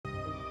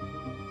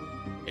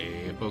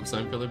Hey folks,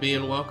 I'm Philip B,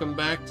 and welcome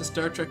back to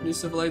Star Trek New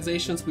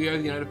Civilizations. We are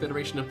the United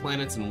Federation of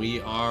Planets, and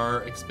we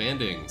are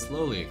expanding,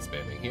 slowly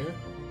expanding here.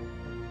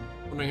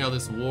 Wondering how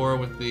this war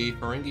with the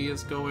Ferengi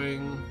is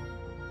going.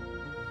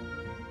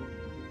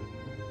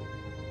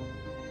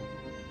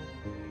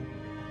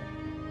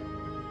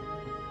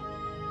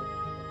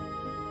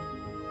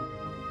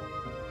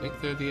 I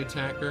think they're the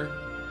attacker.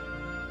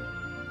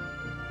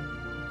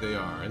 They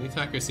are, and the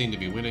attackers seem to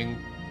be winning.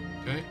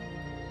 Okay.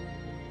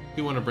 If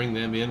you want to bring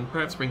them in,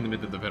 perhaps bring them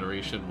into the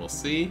Federation, we'll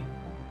see.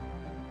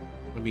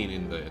 I mean,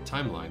 in the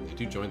timeline, they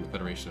do join the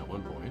Federation at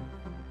one point.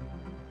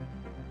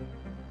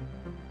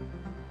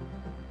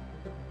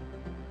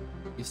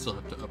 You still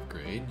have to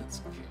upgrade,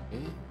 that's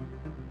okay.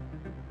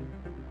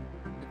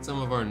 Get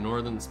some of our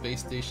northern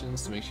space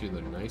stations to make sure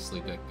they're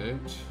nicely decked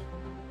out.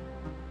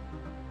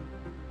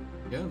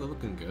 Yeah, they're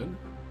looking good.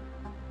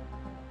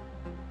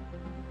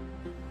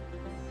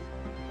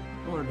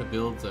 I wanted to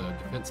build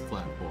defense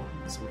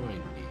platforms. What do I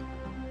need?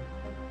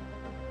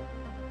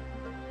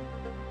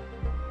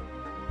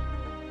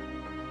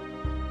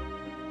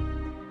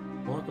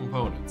 More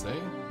components, eh?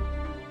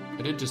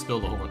 I did just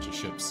build a whole bunch of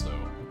ships, so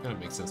it kind of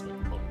makes sense my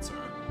components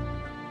are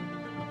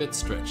a bit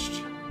stretched.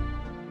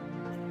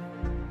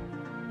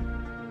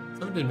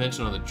 Someone did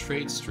mention on the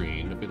trade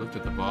screen, if we looked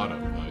at the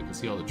bottom, you can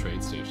see all the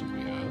trade stations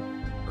we have.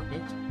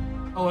 Perfect.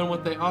 Oh, and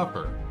what they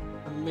offer.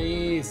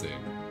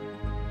 Amazing.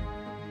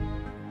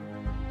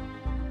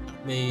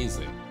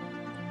 Amazing.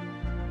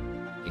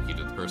 Thank you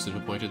to the person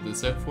who pointed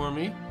this out for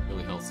me.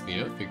 Really helps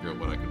me out, figure out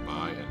what I can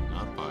buy and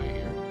not buy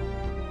here.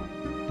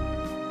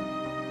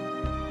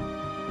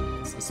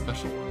 It's a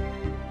special one.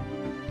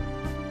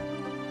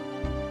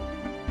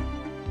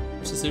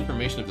 This is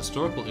information of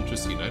historical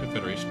interest in the United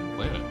Federation of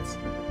Planets.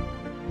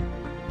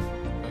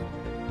 Okay.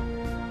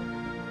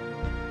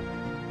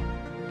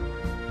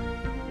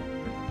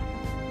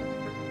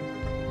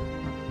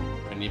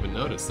 I didn't even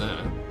notice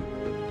that.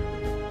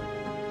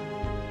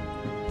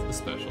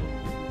 Special.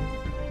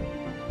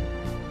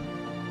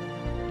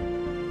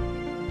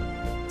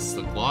 This is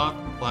the Glock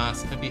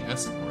class heavy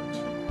escort.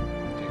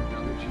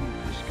 Technology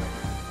discovered.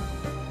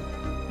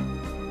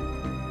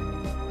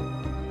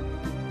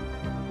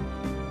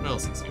 What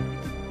else is here?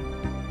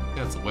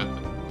 That's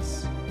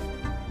weapons.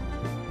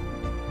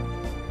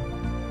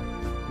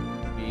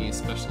 Any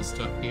special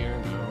stuff here?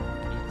 No.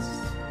 Next.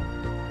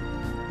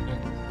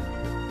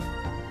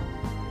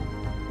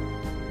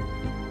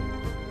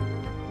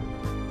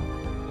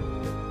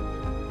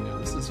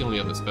 This is the only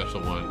other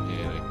special one,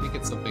 and I think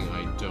it's something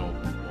I don't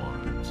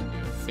want.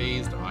 Yeah,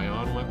 phased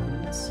ion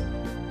weapons.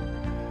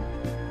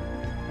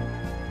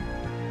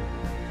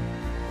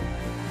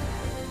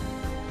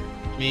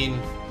 I mean,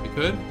 we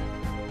could.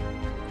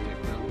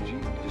 Technology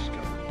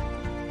discovered.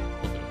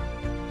 We'll do it.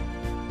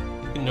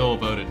 You can know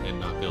about it and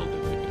not build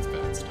it if it's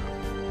bad stuff.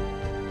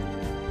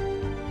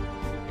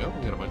 There we go,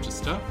 we got a bunch of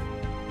stuff.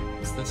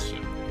 What's this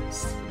ship?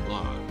 It's the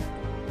blog.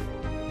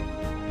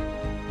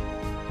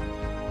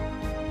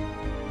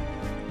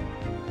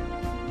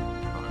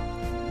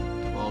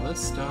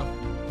 This stuff.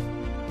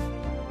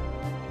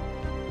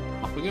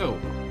 Off we go.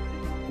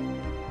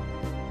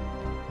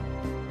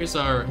 Here's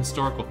our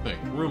historical thing.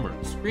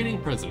 Rumors. Greeting,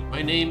 President.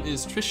 My name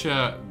is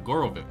Trisha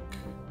Gorovic.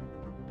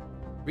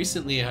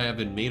 Recently, I have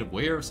been made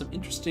aware of some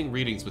interesting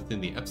readings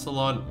within the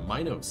Epsilon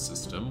Minos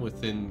system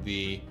within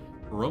the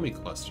Romi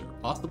cluster,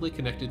 possibly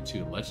connected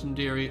to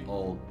legendary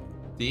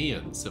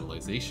Aldean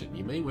civilization.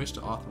 You may wish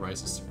to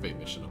authorize a survey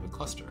mission of the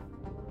cluster.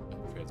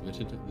 I've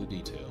transmitted the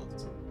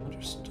details.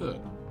 Understood.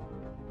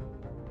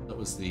 That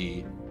was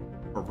the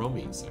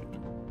Romi sector.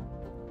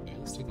 Okay,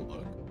 let's take a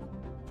look.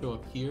 Show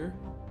up here.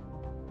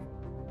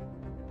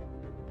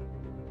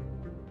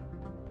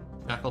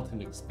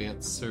 Shackleton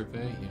Expanse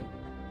Survey, yeah.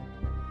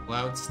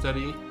 Cloud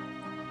Study.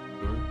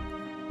 Sure.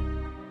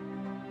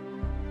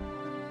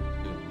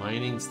 A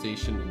mining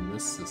station in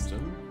this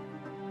system.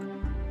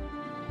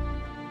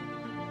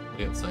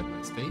 Way outside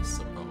my space,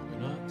 so probably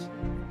not.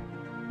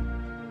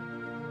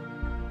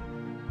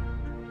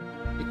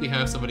 I think we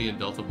have somebody in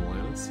Delta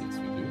Volantis. Yes,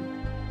 we do.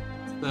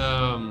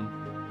 The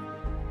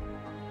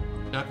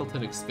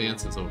Shackleton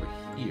Expanse is over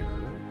here.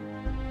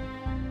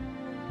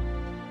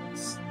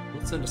 Let's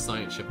send a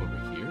science ship over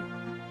here.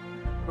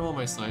 What are all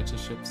my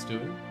scientist ships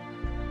doing?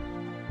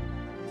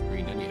 It's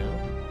green anyhow.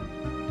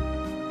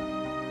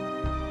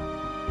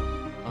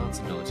 Lots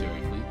of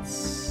military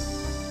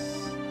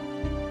fleets.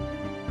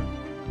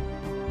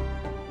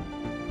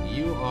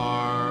 You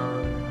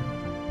are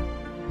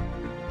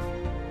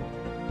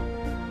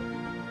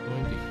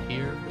going to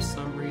here for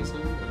some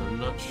reason, and I'm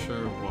not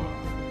sure why.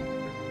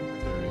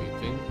 Is there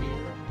anything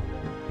here?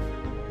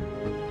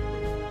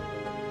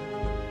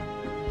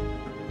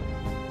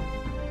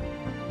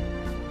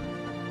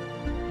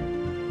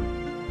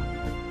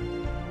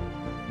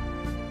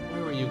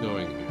 Where are you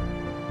going here?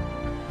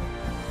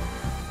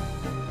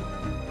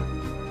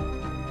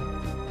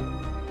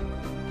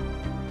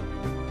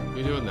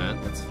 You're doing that,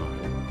 that's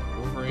fine.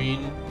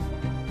 Wolverine.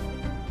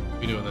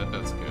 You're doing that,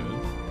 that's good.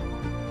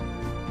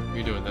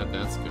 You're doing that,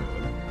 that's good.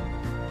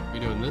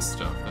 You're doing this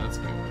stuff, that's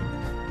good.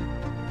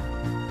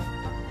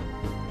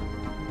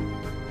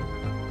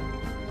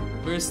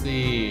 Where's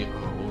the... oh,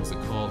 what was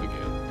it called again?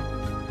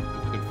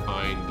 I could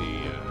find the...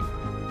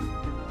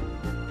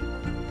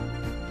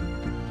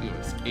 it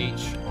was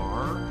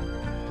HR?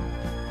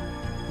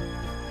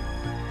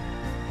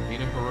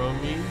 Beta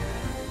Hiromi?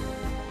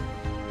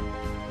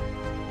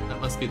 That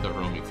must be the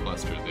Hiromi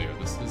cluster there.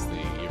 This is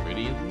the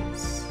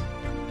Iridians.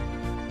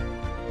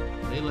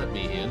 They let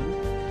me in.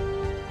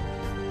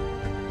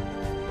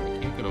 I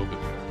can't get over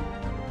there.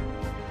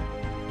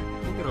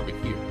 I can't get over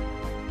here.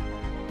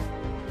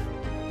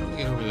 How do I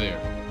get over there?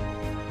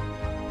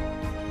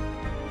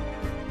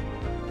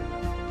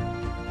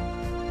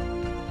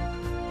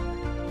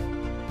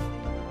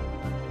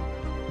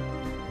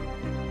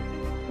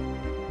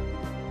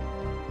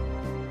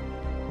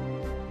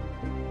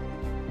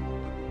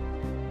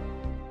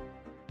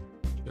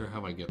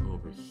 How I get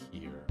over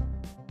here.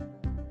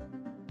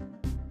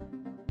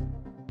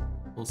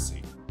 We'll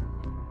see.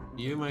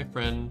 You, my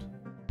friend,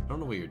 I don't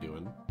know what you're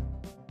doing.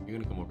 You're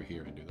gonna come over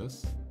here and do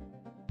this.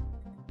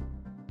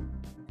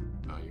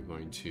 You're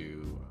going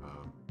to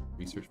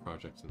research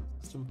projects in the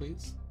system,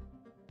 please.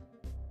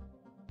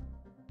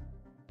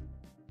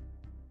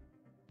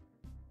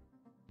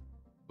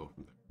 Go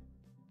from there.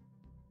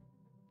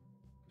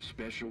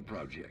 Special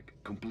project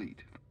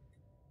complete.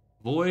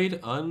 Void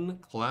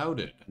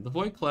unclouded. The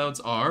void clouds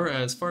are,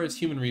 as far as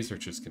human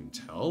researchers can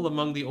tell,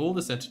 among the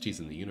oldest entities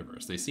in the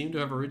universe. They seem to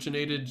have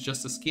originated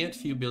just a scant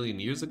few billion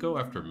years ago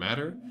after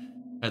matter,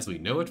 as we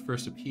know it,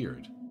 first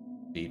appeared.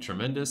 The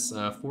tremendous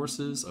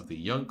forces of the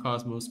young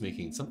cosmos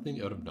making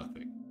something out of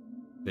nothing.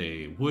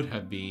 They would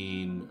have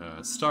been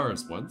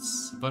stars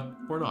once, but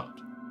were not.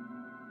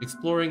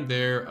 Exploring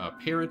their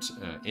apparent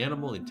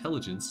animal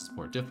intelligence is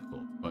more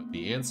difficult, but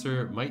the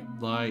answer might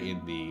lie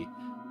in the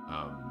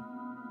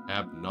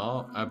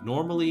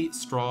abnormally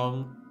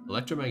strong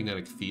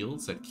electromagnetic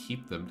fields that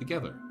keep them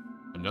together,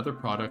 another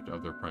product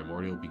of their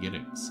primordial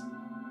beginnings.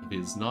 It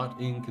is not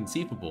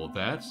inconceivable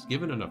that,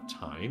 given enough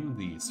time,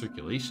 the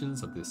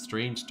circulations of this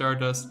strange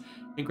stardust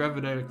and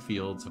gravitic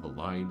fields have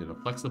aligned in a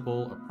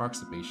flexible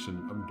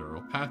approximation of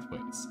neural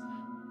pathways.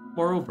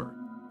 Moreover,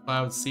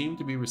 clouds seem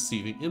to be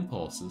receiving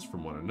impulses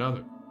from one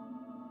another.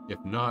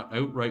 If not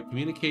outright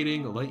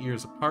communicating light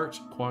years apart,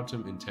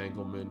 quantum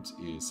entanglement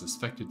is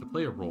suspected to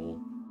play a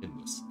role in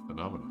this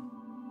phenomenon.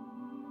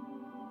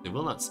 They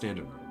will not stand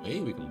in our way.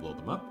 We can blow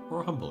them up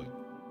or humbling.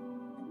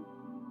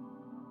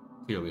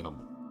 Clearly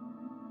humble.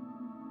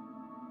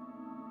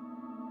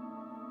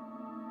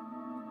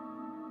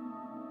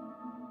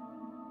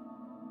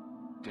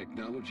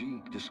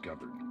 Technology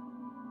discovered.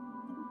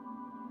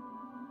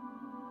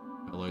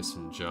 Alloy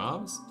some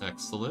jobs.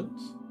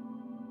 Excellent.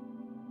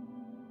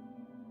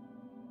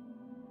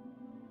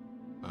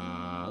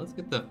 Let's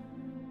get the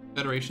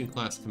Federation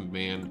class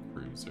command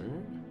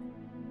cruiser.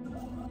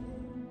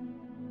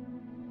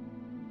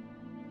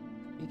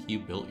 I think you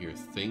built your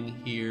thing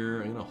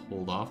here. I'm gonna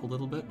hold off a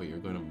little bit, but you're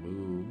gonna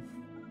move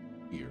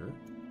here.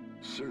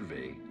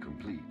 Survey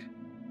complete.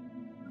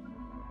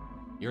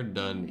 You're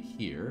done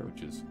here,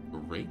 which is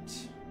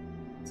great.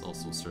 Let's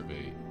also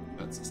survey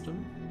that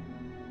system.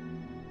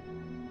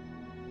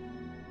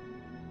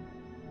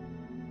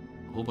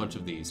 A whole bunch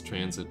of these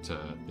transit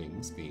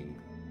things being...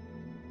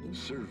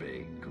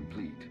 Survey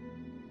complete.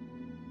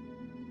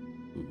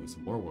 Ooh,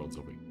 some more worlds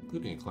over,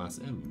 including a Class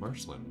M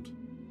marshland.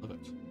 Love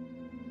it.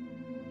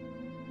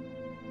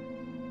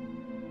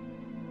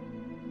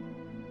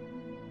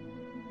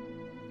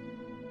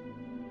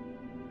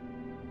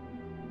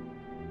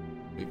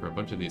 Wait for a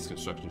bunch of these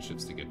construction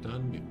ships to get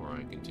done before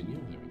I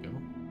continue. There we go.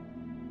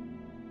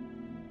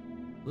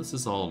 This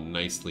is all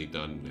nicely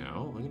done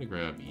now. I'm gonna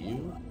grab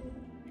you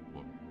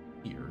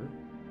here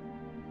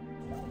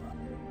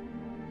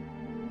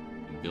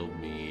and build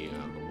me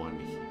the one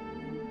here,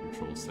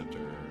 control center.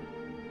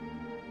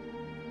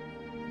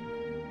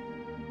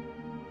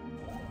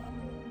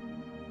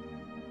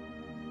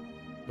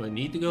 Do I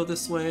need to go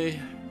this way?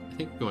 I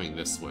think going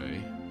this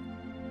way.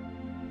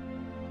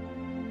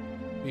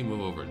 Let me move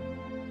over.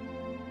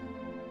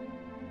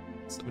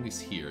 Somebody's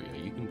here.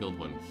 Yeah, you can build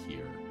one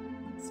here.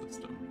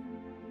 System.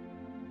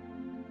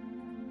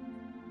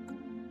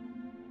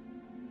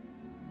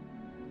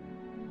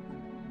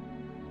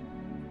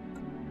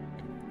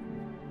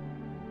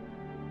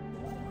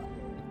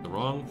 The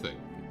wrong thing.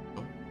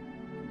 Oh.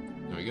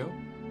 There we go.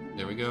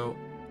 There we go.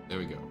 There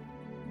we go.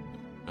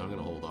 Now I'm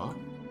gonna hold off.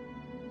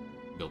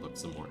 Build up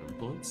some more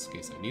influence in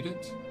case I need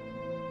it.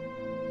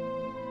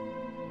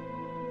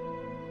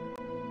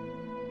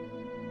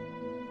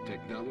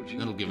 Technology.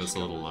 That'll give us a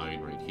little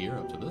line right here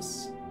up to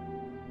this.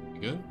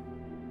 You good?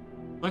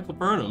 Michael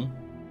Burnham.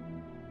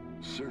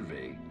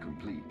 Survey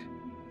complete.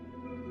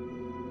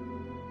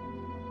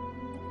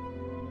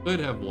 Could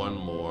have one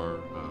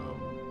more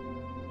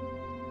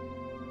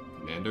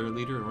commander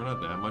leader. We're not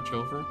that much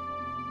over.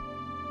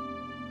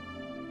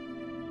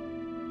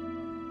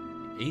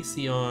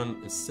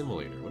 Aeon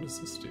Assimilator. What does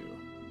this do?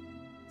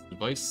 This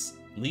device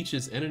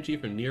leaches energy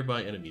from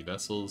nearby enemy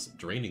vessels,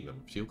 draining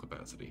them of fuel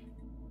capacity.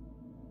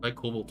 By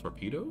cobalt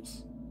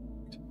torpedoes?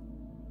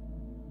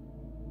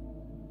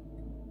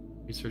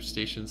 Research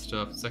station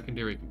stuff,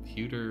 secondary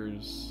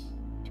computers,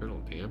 internal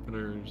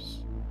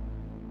dampeners.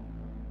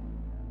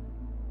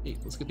 Hey,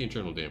 let's get the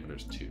internal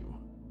dampeners too.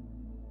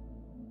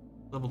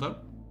 Leveled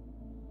up.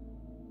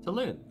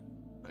 Talin.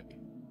 Hi.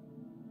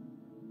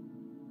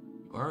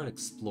 You are an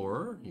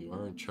explorer. You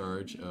are in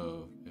charge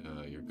of,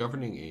 you're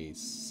governing a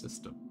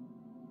system.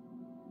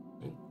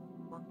 Okay.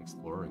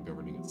 Explorer and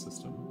governing a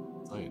system.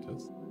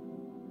 Scientist.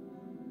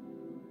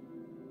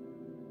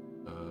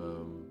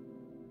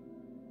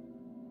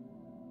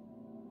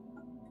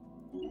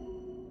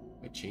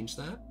 I change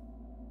that?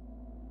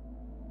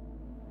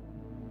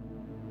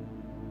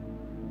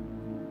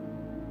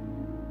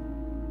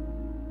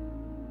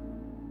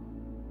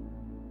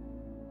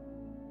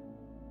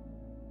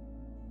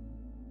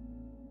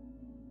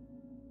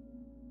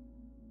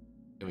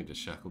 Going to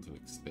Shackleton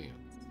Expanse.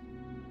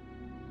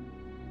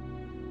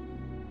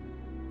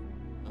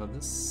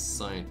 This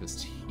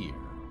scientist here,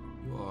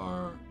 you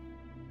are...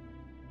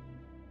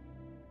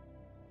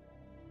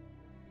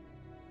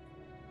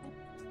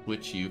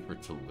 Switch you for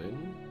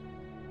Talin?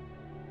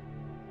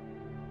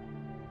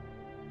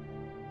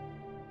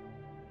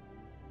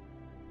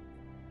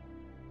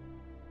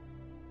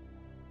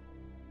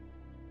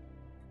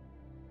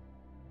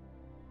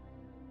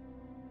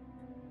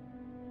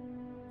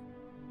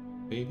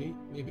 Maybe?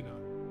 Maybe not.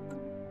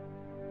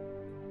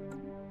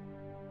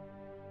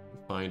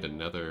 Find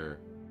another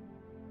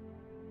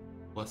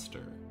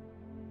cluster.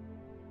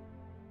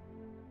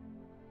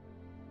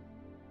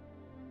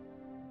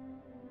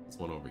 There's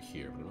one over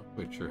here, but I'm not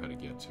quite sure how to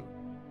get to it.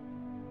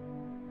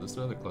 There's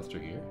another cluster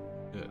here?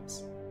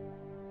 Yes.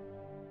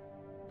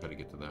 How to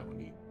get to that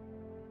one either.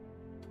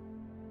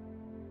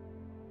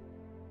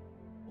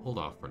 Hold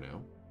off for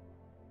now.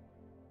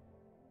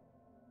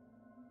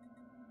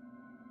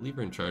 Leave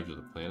her in charge of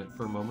the planet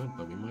for a moment,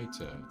 but we might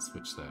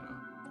switch that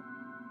up.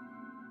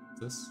 Is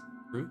this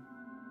fruit?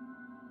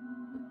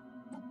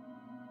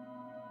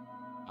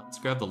 Let's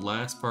grab the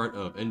last part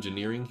of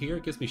engineering here.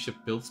 It gives me ship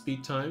build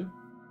speed time,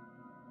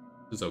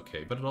 which is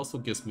okay, but it also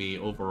gives me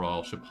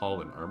overall ship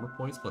hull and armor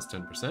points plus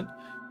 10%,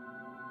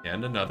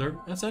 and another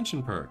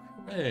ascension perk.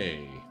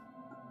 Hooray!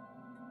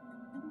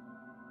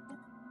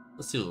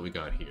 Let's see what we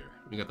got here.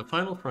 We got the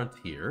final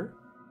frontier.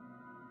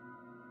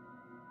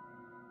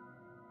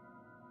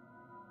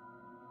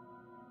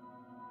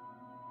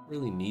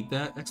 Really need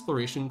that.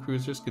 Exploration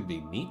cruisers could be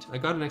neat. I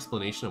got an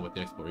explanation of what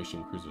the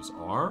exploration cruisers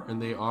are,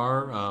 and they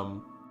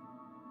are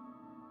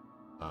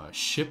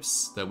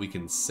ships that we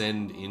can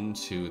send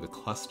into the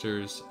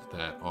clusters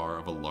that are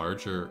of a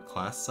larger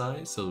class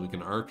size, so that we can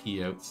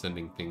RP out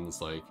sending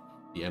things like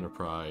the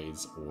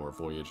Enterprise or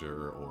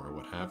Voyager or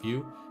what have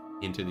you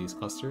into these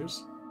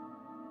clusters.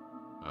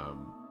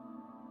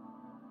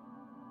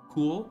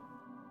 Cool.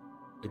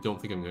 I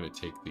don't think I'm going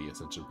to take the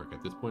Ascension perk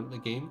at this point in the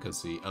game,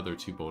 because the other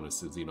two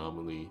bonuses, the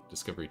Anomaly,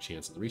 Discovery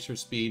Chance, and the Research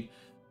Speed,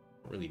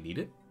 don't really need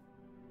it.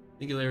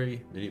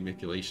 Singularity,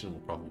 Manipulation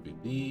will probably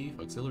leave.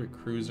 Auxiliary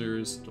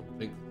Cruisers, don't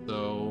think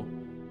so.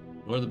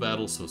 Nor the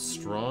battle so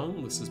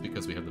strong. This is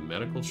because we have the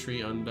Medical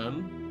Tree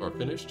undone, or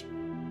finished.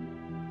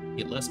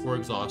 Get less war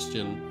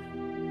exhaustion,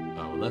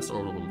 less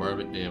orbital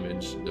bombardment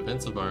damage,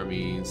 defensive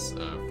armies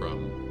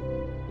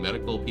from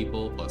medical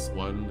people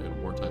 +1,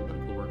 and wartime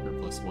medical worker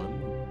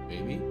 +1,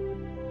 maybe.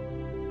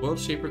 World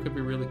Shaper could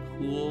be really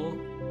cool.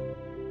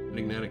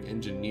 Enigmatic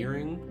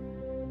Engineering.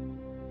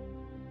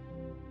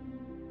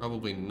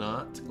 Probably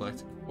not.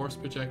 Galactic Force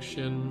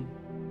Projection.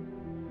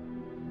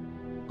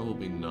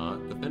 Probably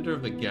not. Defender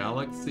of the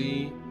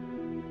Galaxy.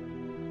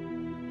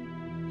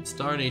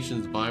 Star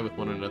nations vie with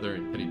one another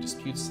in petty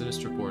disputes.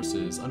 Sinister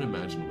forces,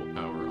 unimaginable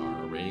power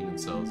are arraying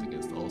themselves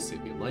against all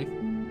sapient life.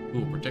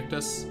 Who will protect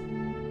us?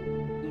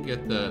 We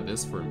can get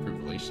this for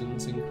improved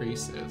relations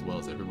increase, as well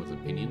as everyone's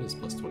opinion is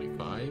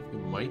 +25. We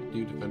might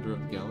do Defender of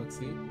the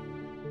Galaxy.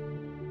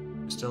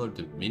 Stellar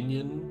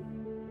Dominion.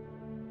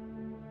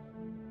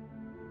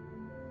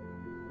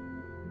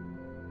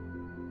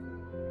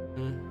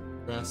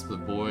 Grasp the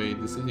Void.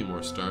 This gives me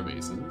more star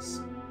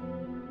bases.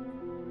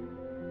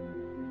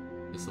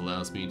 This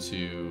allows me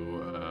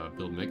to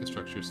build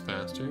megastructures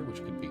faster,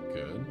 which could be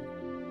good.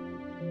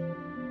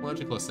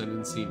 Logical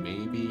Ascendancy,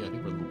 maybe. I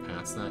think we're a little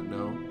past that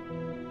now.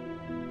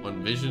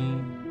 One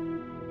Vision,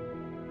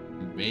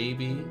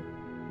 maybe.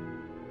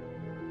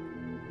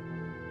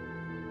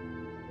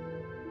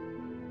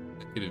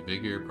 Executive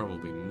Vigor,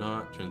 probably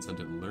not.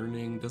 Transcendent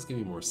Learning does give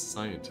me more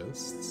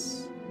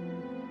scientists.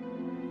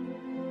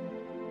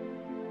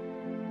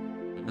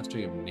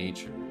 Mastery of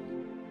Nature.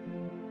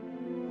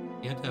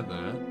 Can't have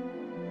that.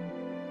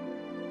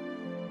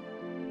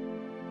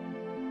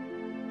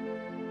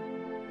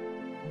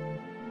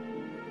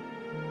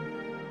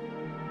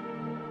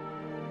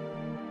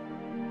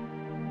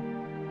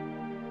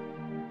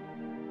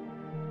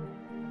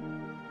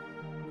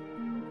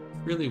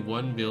 Really,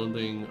 one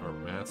building or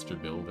master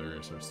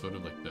builders are sort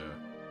of like the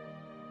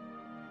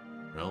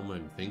realm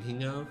I'm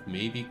thinking of.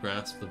 Maybe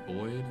Grasp the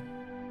Void.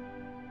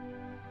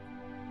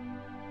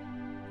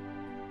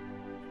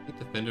 I think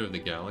Defender of the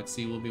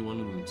Galaxy will be one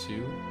of them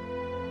too.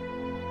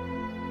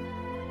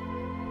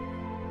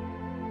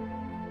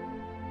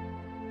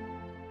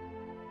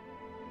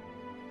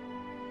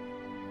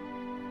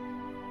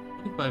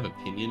 25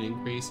 opinion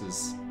increase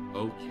is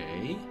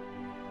okay.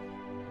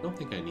 I don't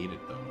think I need it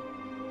though.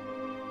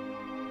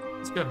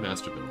 Let's grab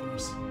Master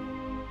Builders.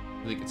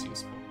 I think it's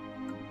useful.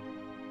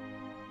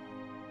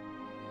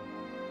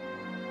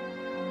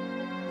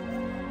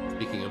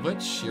 Speaking of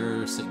which,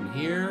 you're sitting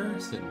here,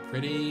 sitting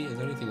pretty. Is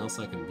there anything else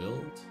I can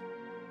build?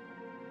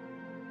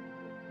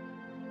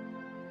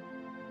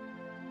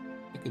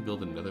 I could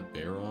build another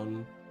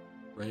Baron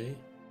Ray.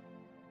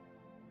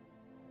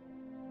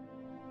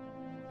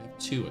 I have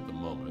 2 at the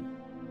moment.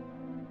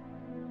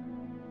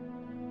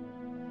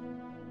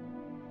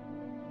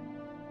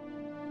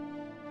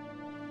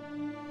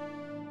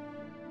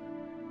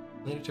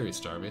 Planetary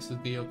Starbase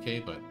would be okay,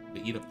 but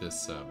they eat up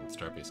this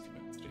Starbase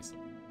capacity. So.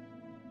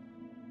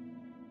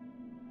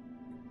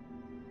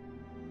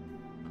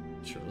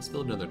 Sure, let's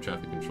build another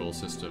traffic control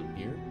system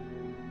here.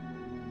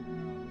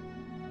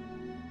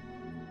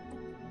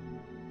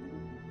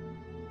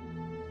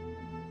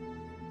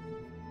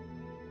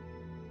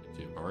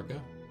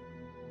 Arga,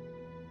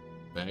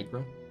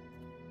 Bagra.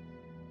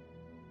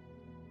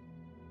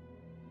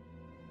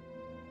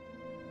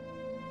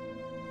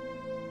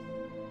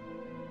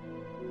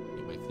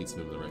 My fleet's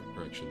moving in the right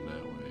direction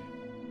that way.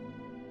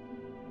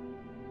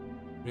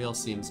 Rail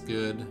seems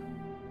good.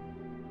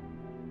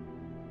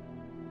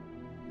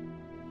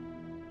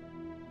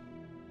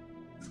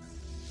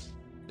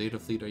 Data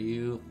fleet, are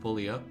you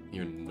fully up?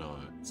 You're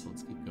not, so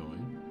let's keep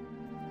going.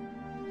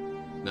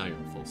 Now you're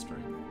at full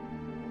strength.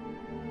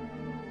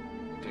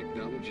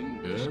 Technology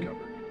Good.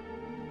 discovered.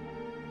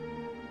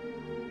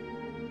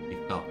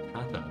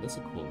 Ifalkata, that's a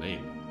cool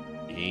name.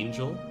 The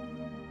Angel.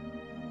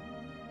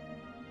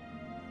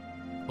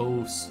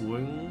 Po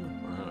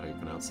Swing, or I don't know how you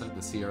pronounce that.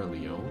 The Sierra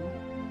Leone.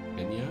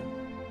 Kenya.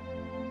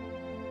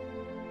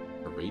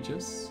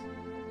 Courageous.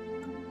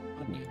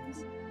 Odd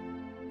names.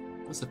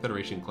 What's a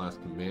Federation class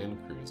command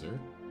cruiser?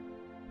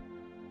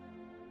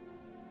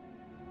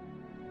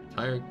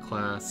 Retired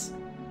class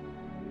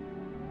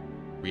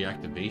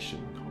reactivation.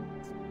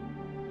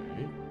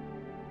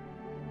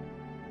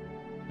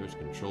 There's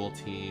control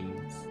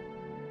teams.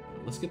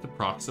 Let's get the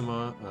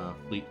Proxima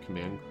Fleet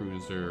Command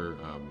Cruiser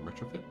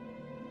retrofit.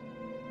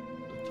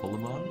 The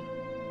Tolemon.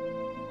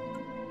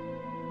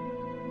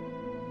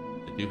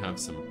 I do have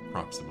some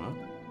Proxima.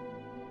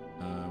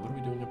 What are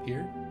we doing up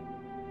here?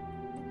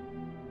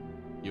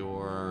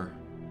 Your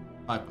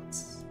 5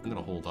 months. I'm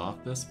gonna hold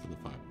off this for the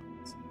 5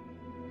 months.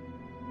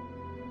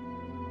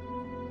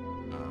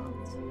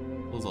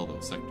 Close all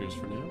those sectors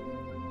for now.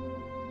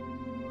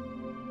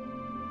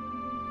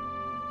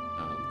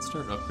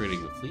 Start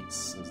upgrading the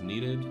fleets as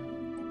needed.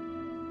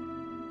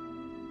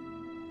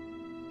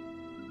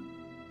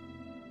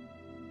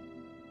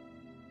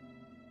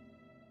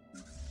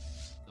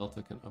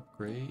 Delta can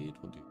upgrade.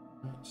 We'll do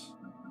that.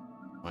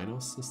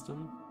 Minos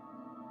system.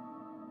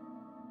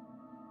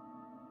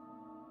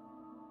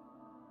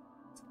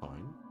 It's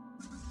fine.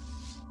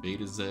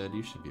 Beta Z,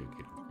 you should be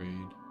okay to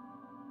upgrade.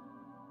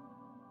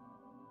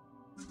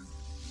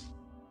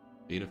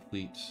 Beta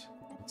fleet.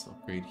 Let's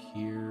upgrade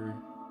here.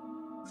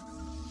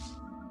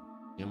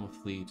 Gamma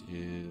fleet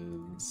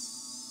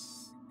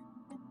is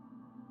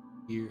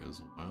here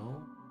as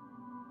well.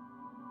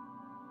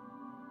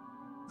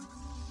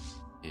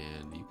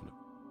 And you can...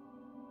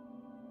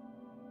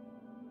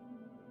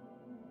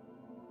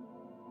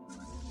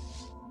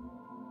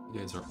 You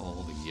guys are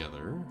all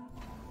together.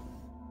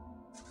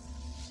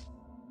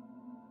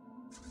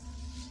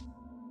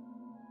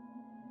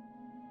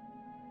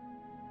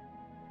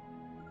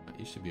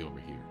 You should be over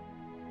here.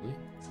 Really?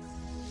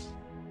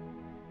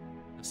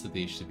 So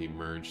these should be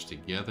merged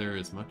together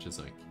as much as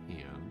I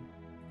can.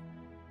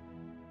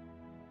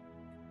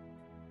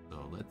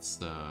 So let's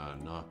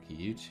knock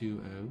you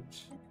 2 out.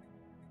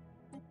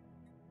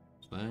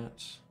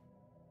 That.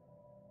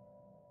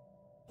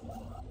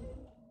 Let's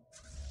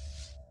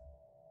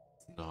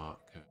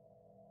knock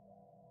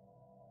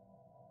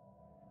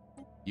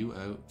you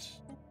out.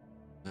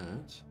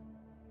 That.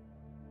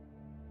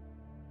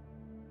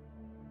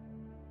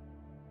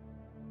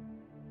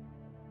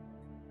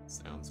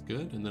 Sounds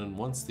good. And then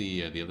once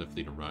the other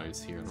fleet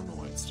arrives here, I don't know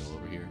why it's still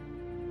over here.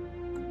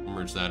 We'll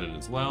merge that in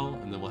as well,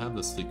 and then we'll have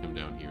this fleet come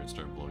down here and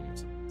start blowing up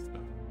some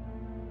stuff.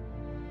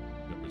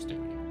 Numbers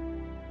down here.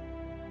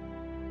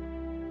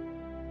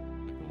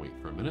 I can wait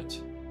for a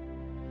minute.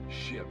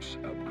 Ships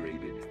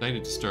upgraded.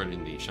 Excited to start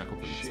in the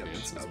Shackleton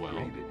Expanse as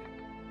well.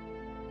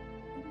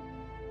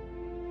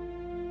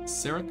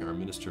 Sarek, our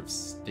Minister of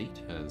State,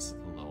 has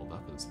leveled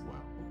up as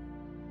well.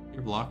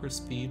 Your blocker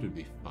speed would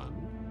be fun.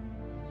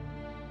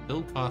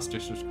 Build cost,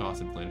 discharge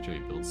cost, and planetary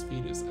build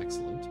speed is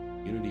excellent.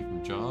 Unity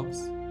from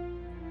jobs.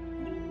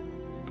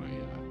 Can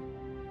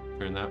I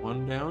turn that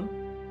one down?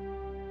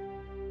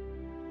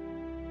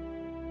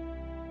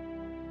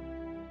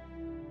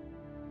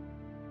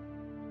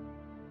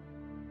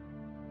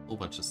 Whole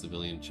bunch of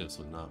civilian ships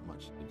with not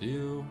much to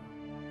do.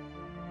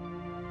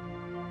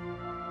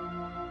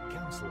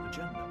 Council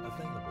agenda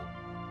available.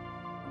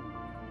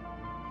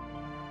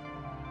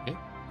 Okay,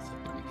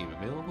 something became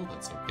available,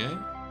 that's okay.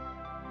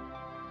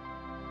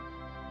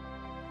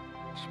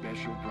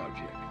 Special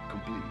project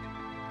complete.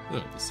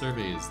 Good, the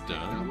survey is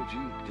done.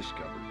 Technology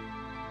discovered.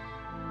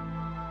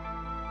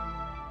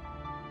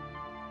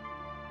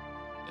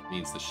 That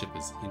means the ship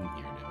is in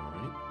here now,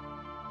 right?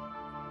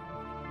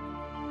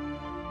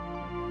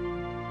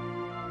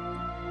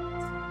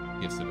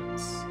 Yes, it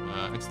is.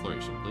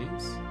 Exploration,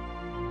 please.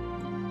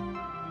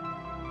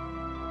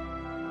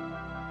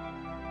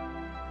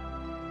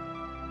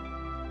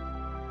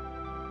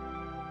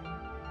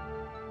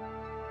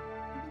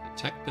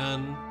 Tech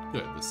done.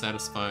 Good. The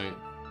satisfy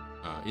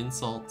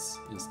insults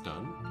is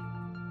done.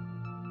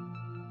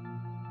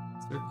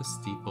 Surface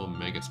depot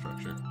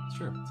megastructure.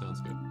 Sure,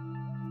 sounds good.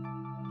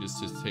 Just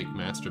to take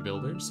master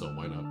builder, so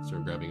why not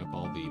start grabbing up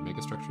all the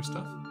megastructure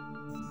stuff?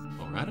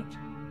 While we're at it.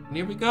 And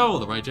here we go!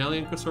 The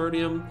Rigelian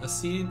Consortium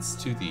accedes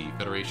to the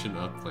Federation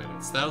of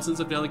Planets. Thousands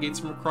of delegates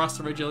from across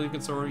the Rigelian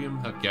Consortium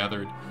have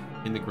gathered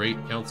in the Great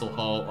Council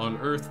Hall on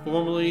Earth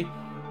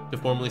to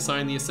formally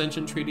sign the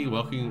Ascension Treaty,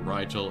 welcoming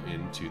Rigel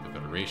into the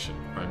Federation.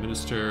 Prime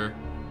Minister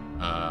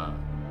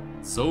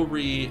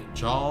Zori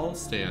Jal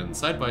stands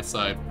side by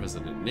side with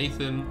President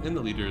Nathan and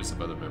the leaders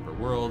of other member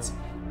worlds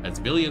as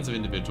billions of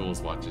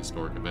individuals watch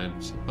historic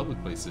events in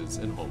public places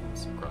and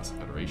homes across the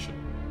Federation.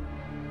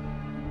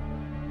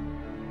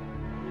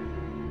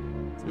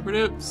 Super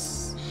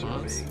dupes!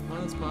 Pause.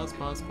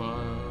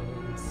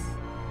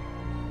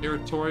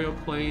 Territorial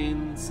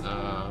planes.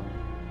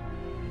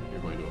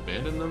 You're going to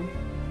abandon them.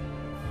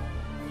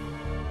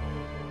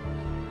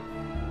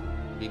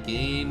 We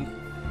gain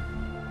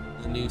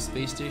a new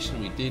space station.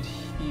 We did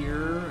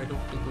here. I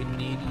don't think we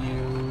need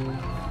you.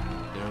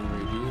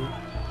 Downgrade you.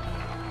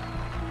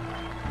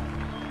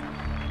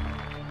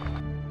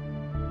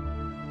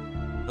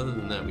 Other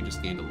than that, we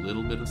just gained a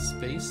little bit of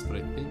space, but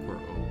I think we're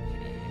okay.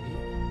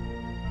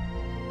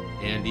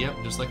 And yep,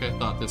 just like I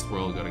thought, this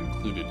world got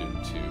included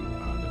into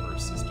the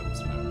Earth system,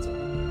 so now it's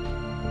open.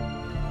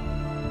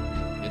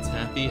 It's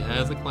happy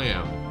as a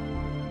clam.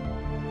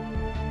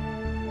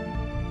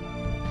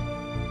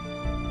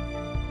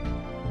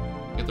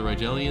 Get the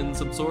Rigelians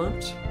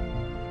absorbed.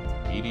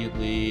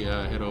 Immediately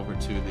head over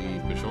to the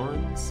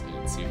Bajorans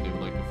and see if they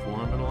would like to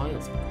form an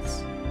alliance with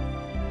us.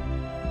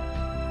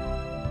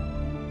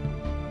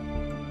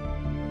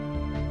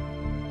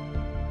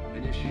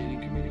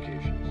 Initiating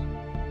communications.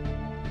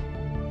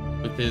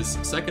 With his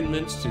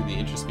secondment to the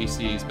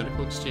interspecies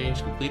medical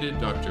exchange completed,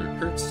 Dr.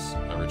 Kurtz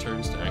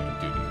returns to active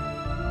duty.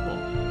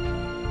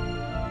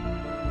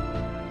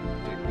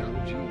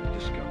 Technology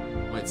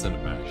discovered. Might send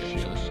it back,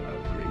 Ships actually.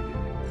 upgraded.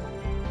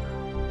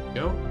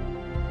 Go.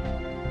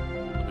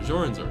 The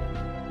Bajorans are in.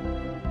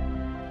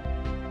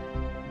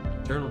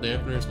 Internal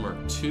dampeners Mark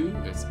II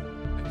is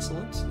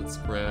excellent. Let's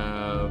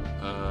grab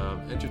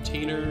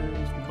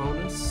Entertainers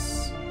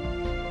bonus.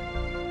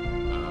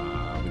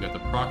 We got the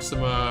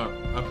Proxima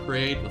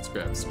upgrade. Let's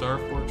grab Star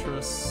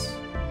Fortress.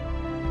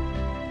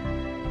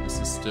 This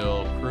is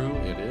still crew.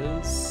 It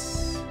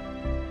is.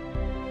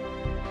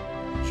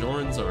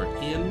 Bajorans are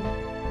in.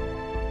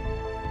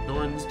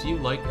 Bajorans, do you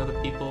like other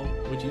people?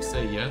 Would you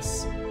say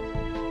yes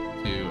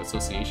to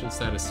association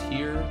status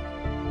here?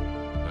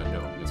 No,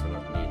 because we're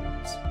not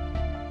neighbors.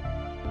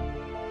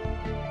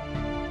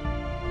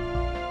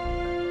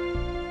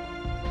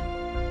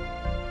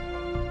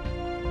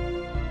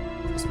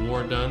 Is this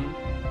war done?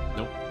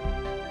 Nope.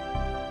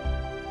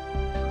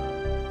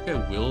 I think I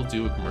will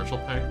do a commercial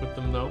pact with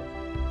them, though.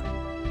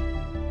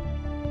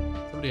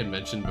 Somebody had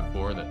mentioned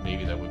before that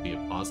maybe that would be a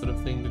positive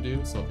thing to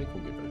do, so I think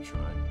we'll give it a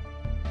try.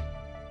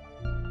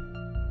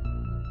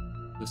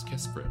 This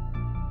Kesprit.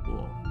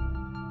 Cool.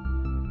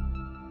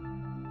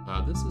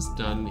 This is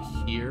done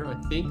here, I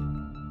think.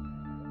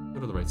 Go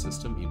to the right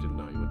system. You did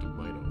not. You went to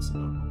Minos. So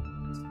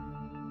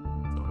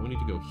I need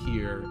to go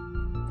here.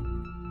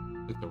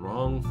 Click the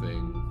wrong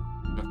thing.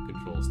 F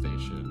control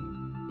station.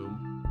 Boom.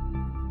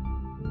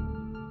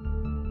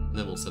 And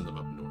then we'll send them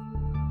up north.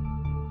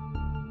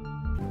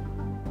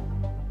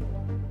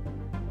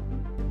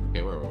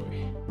 Okay, where were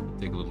we?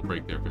 Take a little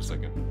break there for a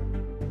second.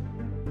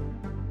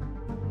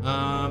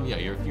 Yeah,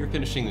 you're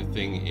finishing the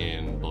thing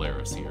in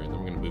Stallaris here, and then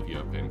we're going to move you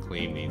up and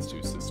claim these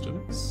two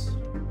systems.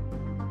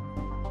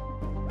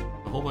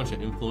 A whole bunch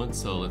of influence,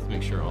 so let's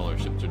make sure all our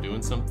ships are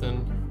doing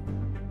something.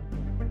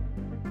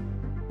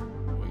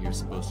 What you're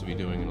supposed to be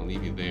doing, I'm going to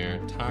leave you there.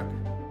 Talk.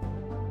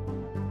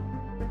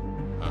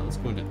 Let's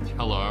go into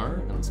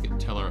Tellar, and let's get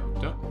Tellar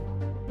hooked up.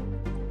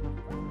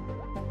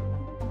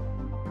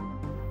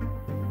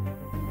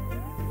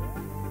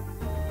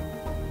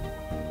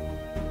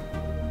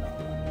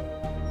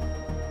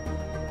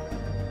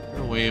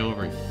 Way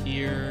over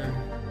here,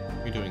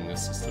 you're doing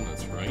this system,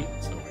 that's right,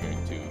 so we're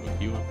going to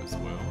hook you up as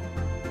well.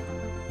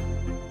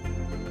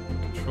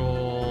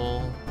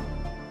 Control,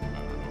 I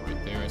don't know,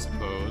 right there I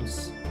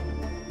suppose.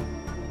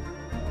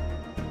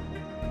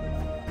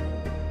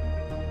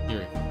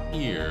 You're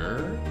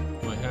here.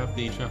 Do I have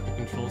the traffic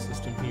control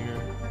system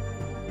here?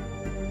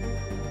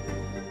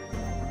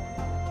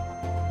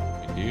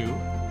 I do.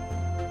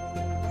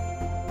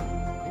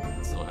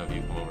 Okay, so I'll have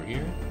you come over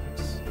here.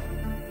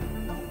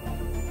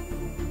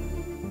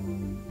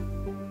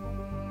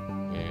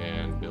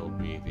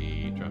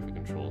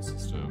 Control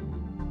system.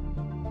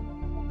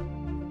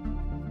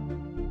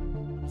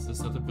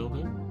 Is that the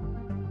building?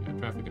 Yeah,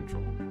 traffic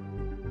control.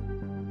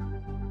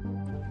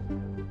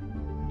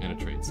 And a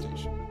trade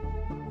station.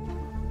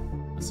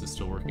 This is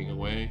still working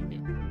away. Yeah,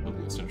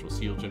 building a central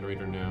seal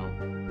generator now.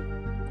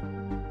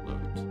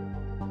 Love it.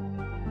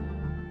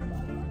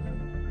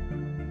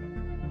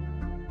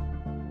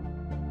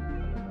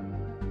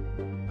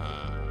 I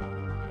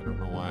don't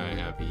know why I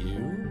have you.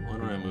 Why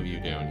don't I move you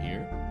down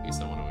here? In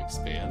case I want to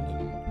expand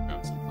and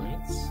grab some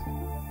planets.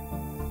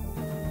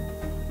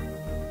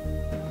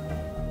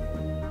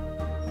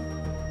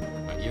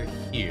 You're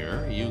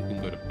here. You can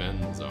go to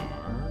Benzar,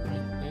 I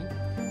think.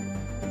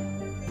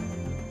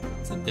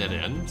 It's a dead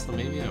end, so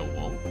maybe I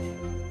won't.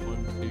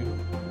 1,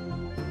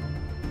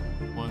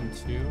 2. 1,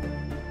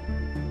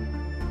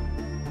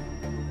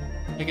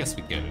 2. I guess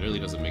we can. It really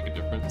doesn't make a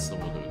difference, so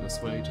we'll do it this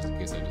way, just in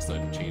case I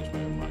decide to change my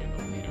mind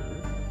later.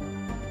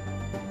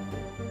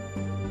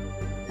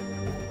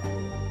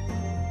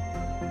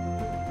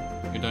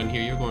 You're done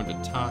here. You're going to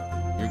top.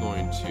 You're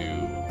going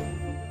to.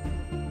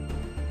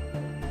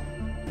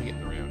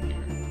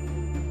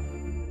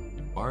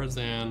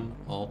 Barzan,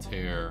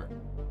 Altair,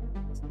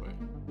 this way.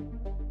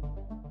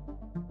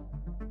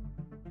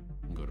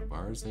 Go to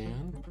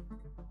Barzan,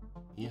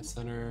 Mia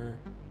Center,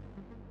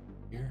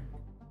 here.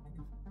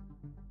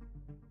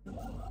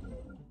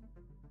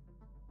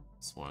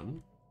 This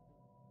one.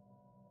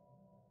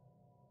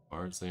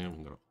 Barzan, we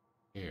can go to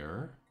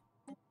Air.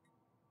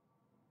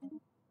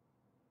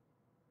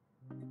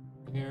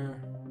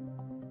 Here.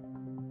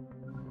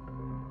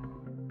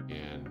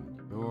 And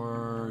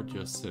you're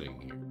just sitting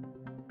here.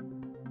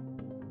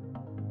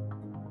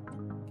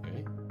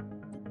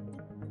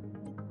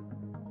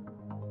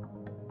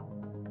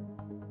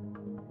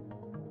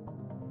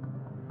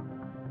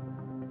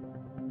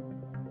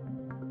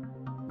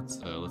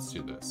 Let's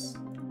do this.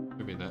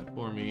 Survey that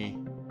for me.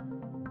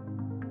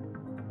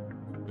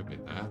 Survey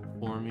that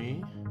for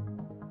me.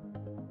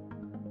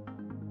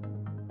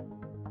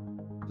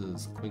 This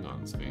is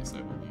Klingon space,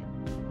 I believe.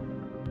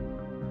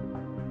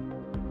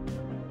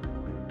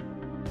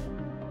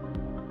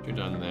 After you're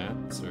done that,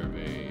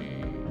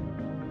 survey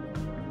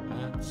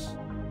that.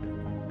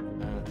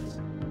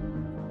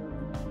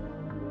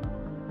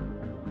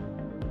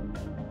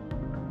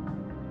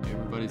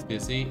 Everybody's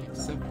busy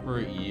except for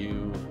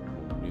you.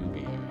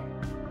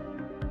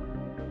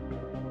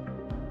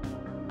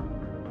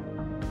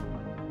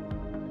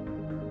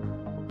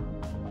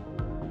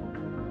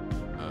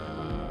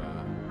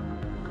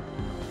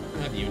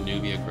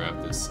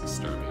 Grab this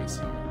starbase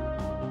here.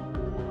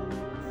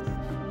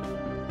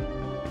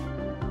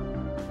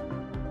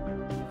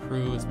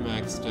 Crew is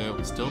maxed out.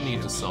 We still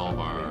need to solve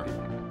our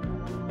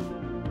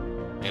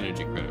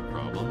energy credit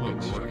problem, but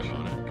we're working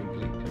on it.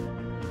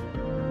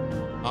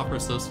 Offer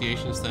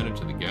association standard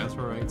to the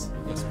Gazra rights?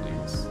 Yes,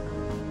 please.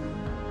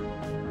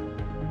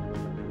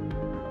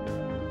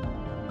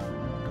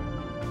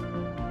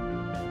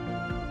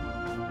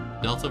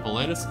 Delta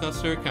Volantis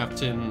Cluster,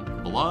 Captain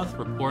Veloth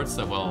reports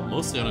that while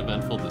mostly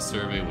uneventful, the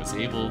survey was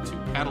able to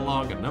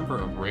catalog a number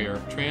of rare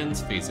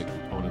transphasic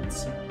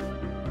components.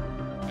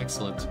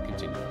 Excellent,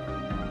 continue.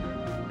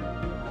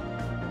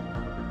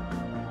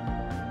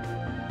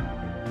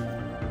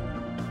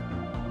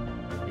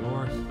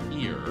 You're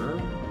here.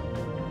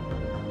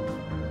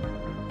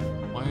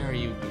 Why are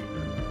you here?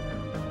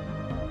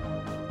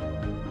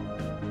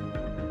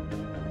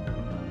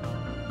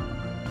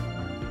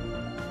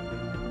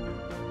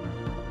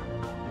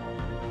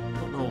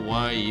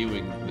 Why you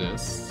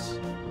exist.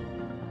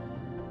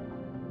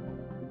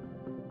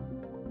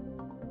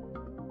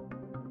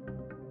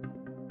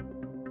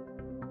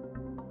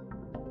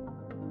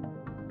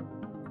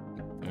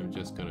 I'm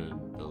just gonna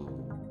build.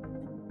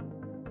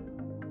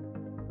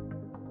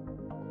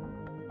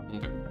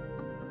 Okay.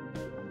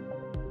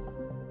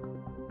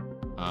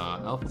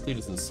 Alpha Fleet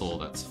is in Seoul,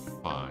 that's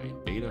fine.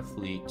 Beta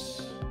Fleet.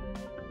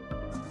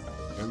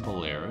 You're in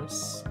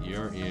Belarus.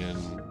 You're in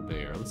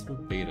there. Let's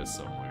move Beta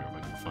somewhere if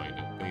I can find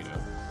it. Beta.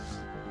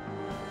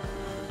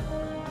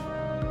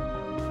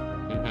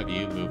 Have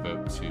you move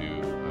out to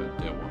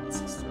Dewan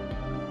system.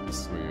 This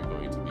is where you're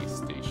going to be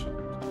stationed.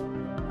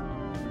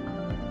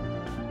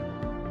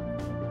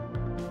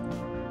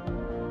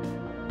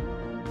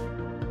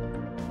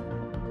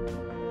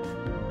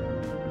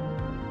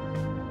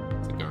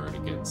 To guard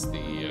against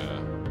the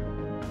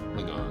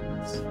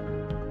Klingons.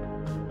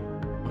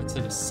 Might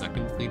send a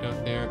second fleet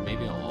out there.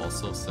 Maybe I'll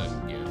also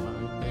send Gamma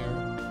out there.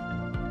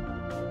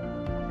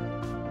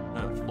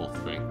 Not at full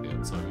strength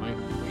yet, so I might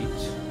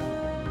wait.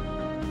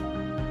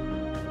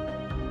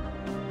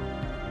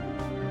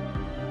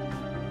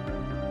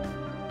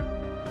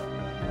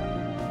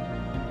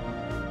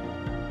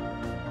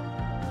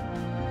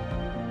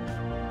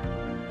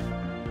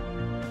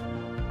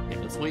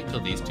 Wait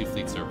till these two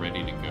fleets are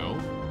ready to go.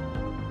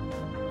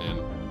 And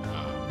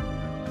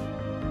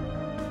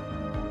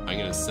I'm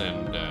going to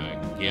send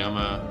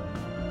Gamma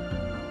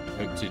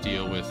out to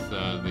deal with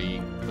the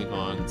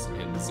Klingons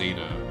and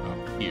Zeta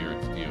up here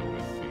to deal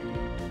with the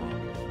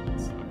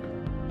Romulans.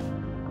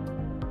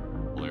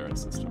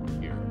 Polaris system up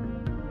here.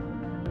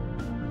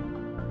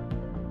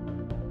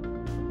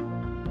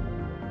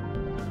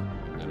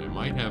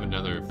 might have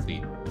another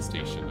fleet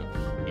station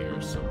up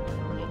here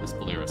somewhere. Well, this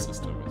Stallaris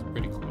system is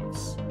pretty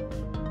close.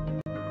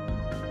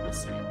 We'll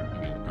see.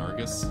 Maybe an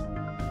Argus?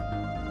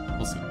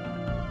 We'll see.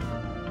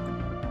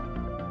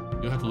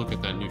 You'll have to look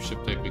at that new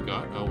ship type we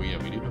got. Oh,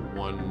 yeah, we do have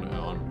one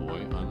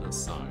envoy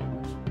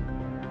unassigned.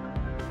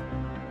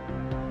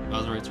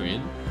 Kazarites are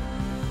in.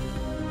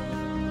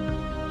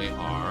 They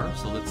are.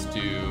 So let's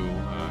do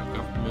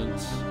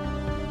government,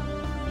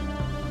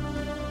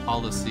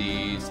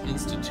 policies,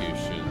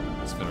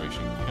 institutions,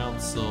 Federation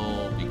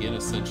Council, begin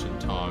ascension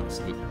talks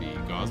with the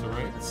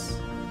Kazarites.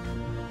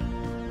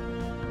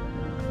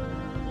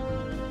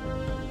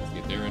 See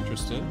if they're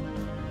interested.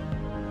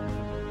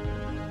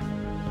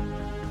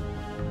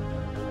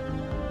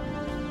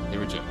 They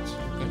reject.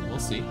 Okay, we'll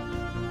see.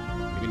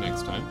 Maybe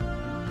next time.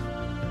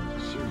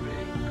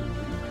 Survey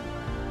complete.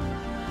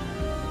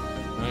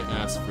 Can I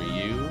ask for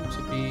you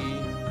to be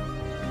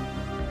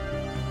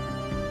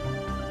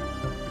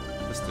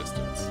this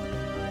distance?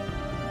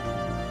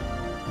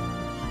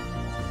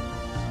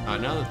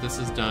 Now that this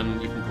is done,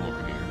 you can come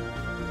over here.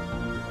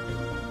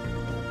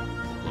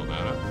 Blow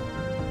that up.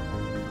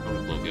 I'm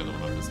gonna blow the other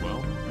one up as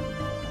well.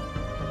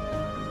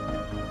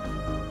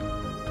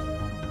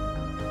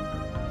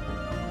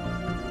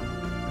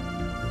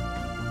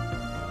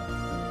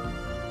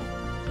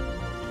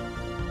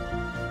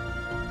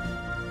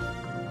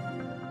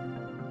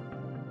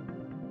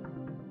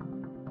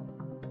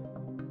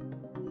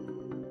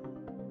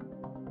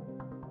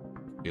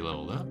 Be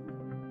leveled up.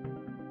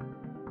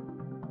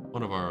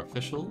 One of our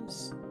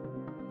officials,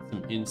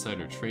 some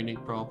insider trading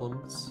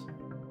problems,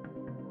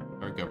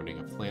 are governing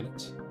a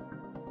planet.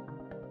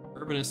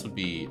 Urbanist would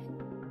be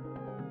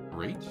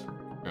great.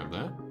 Grab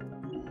that.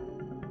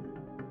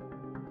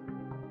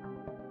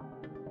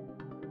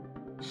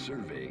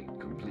 Survey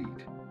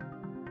complete.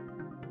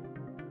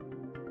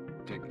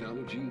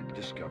 Technology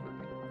discovered.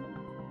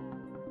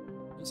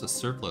 There's a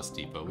surplus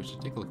depot. We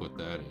should take a look what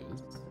that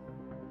is.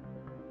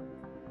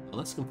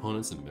 Less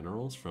components and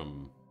minerals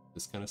from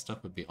this kind of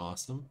stuff would be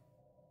awesome.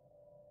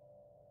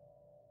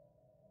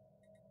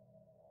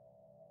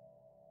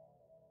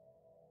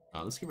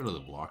 Let's get rid of the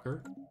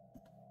blocker.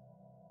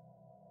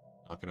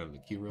 Knock it out of the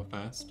queue real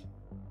fast.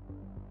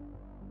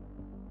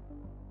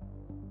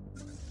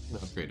 I'm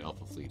gonna upgrade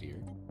Alpha Fleet here.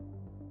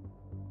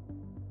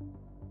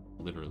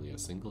 Literally a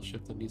single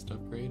ship that needs to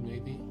upgrade,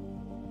 maybe?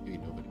 Maybe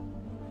nobody.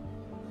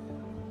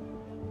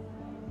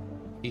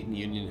 Eaton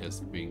Union has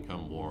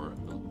become more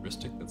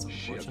militaristic. That's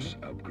unfortunate. Ships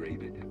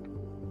upgraded.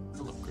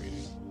 Still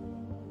upgrading.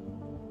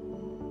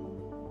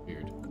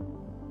 Weird.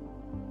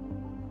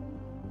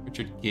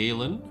 Richard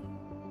Galen.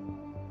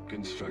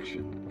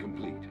 Construction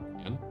complete.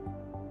 Again.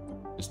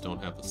 Just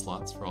don't have the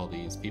slots for all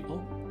these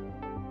people.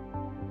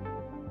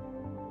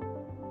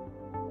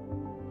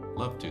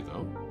 Love to,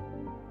 though.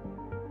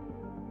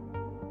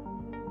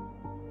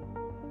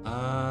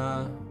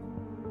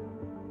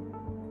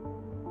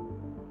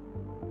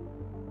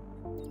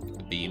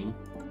 The beam.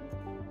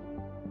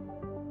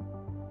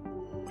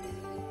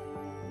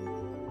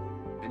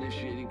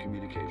 Initiating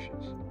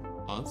communications.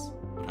 Pause.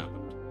 What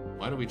happened?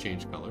 Why do we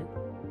change color?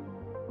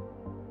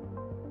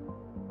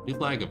 New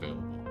flag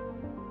available.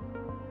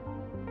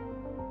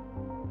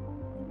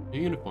 New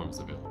uniforms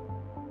available.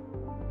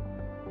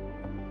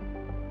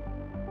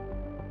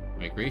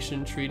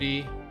 Migration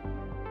treaty.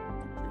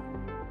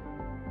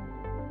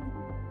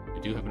 We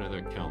do have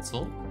another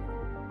council.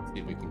 Let's see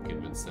if we can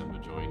convince them to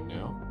join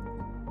now.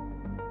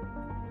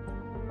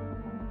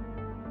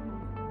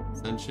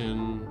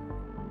 Ascension.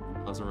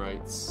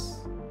 Kazarites.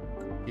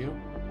 Thank you.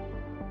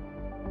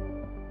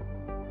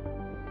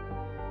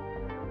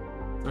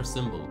 What's our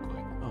symbol look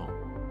like? Oh.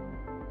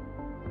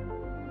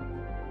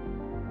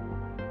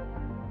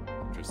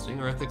 Interesting.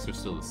 Our ethics are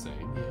still the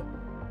same, yeah.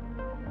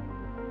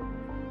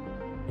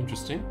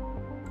 Interesting.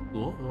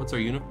 Cool. And what's our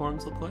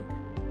uniforms look like? Do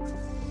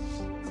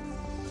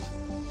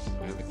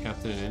I have a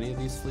captain in any of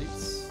these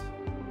fleets?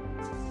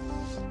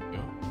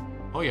 No.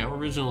 Oh yeah,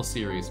 original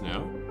series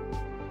now.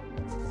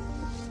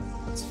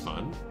 That's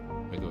fun.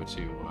 I go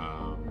to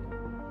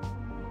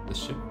this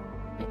ship.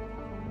 Yep.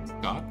 It's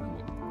got in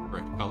the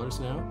correct colors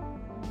now.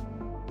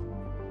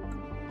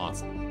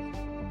 Awesome.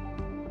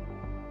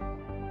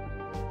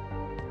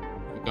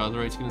 The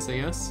Kazarites gonna say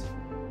yes?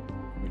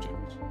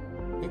 Reject.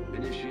 Okay.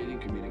 Initiating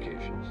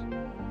communications.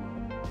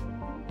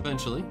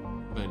 Eventually.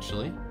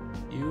 Eventually.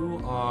 You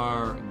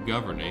are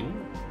governing.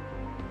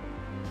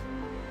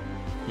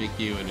 Make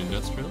you an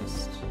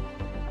industrialist.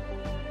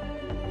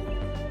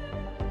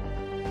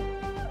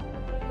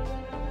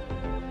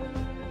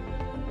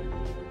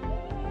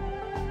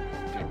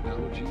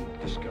 Technology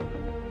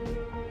discovered.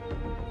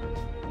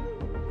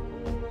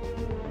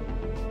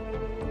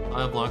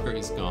 Tile blocker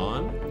is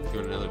gone.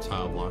 Give it another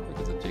tile blocker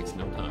because it takes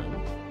no time.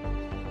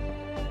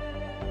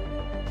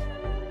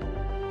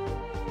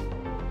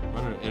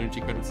 Run out of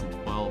energy credits in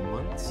 12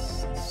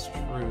 months. That's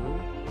true.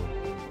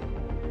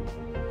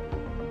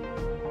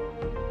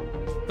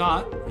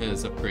 Scott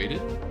is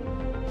upgraded.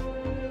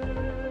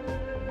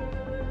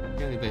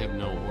 Apparently they have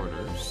no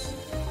orders.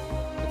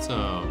 It's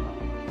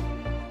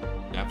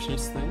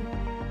adaptionist thing.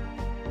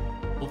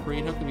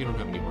 Wolverine, how come you don't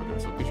have any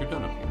orders? Well, because you're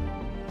done up here.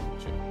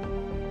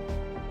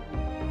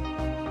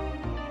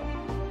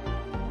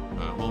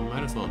 Well, we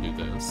might as well do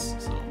this.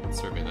 So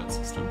let's survey that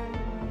system.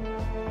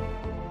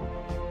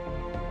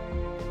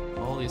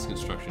 All these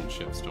construction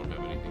ships don't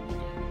have anything to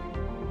do.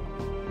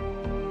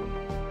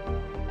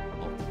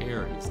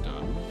 Altair is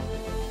done.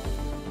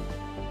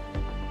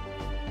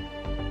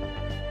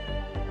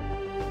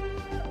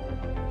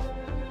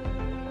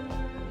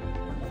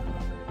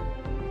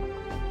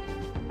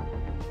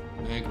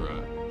 Agra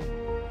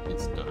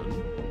is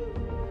done.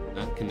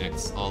 That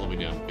connects all the way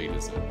down to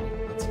Beta Z.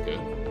 That's good.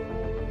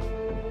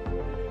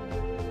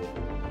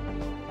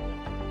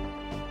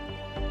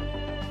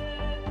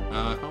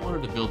 If I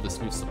wanted to build this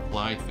new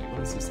supply thing, what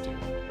does this do?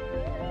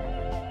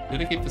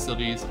 Dedicate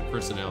facilities and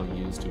personnel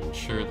used to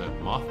ensure that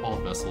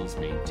mothballed vessels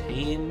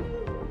maintain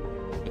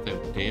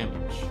without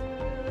damage.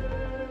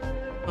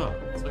 Huh,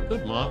 so I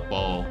could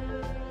mothball.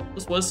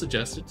 This was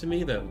suggested to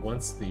me that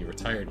once the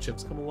retired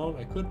ships come along,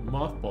 I could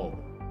mothball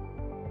them.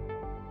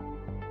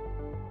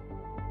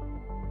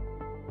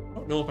 I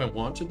don't know if I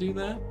want to do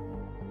that.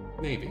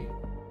 Maybe.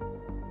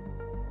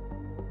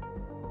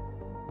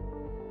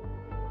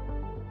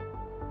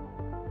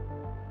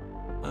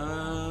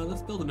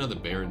 Let's build another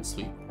Baron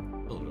Suite.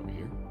 Build it over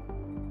here.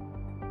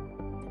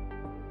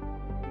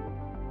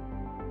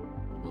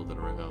 Build it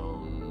around,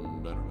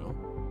 I don't know.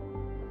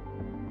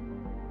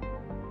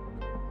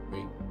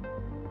 Wait.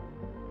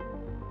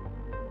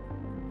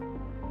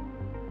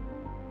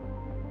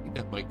 I think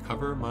that might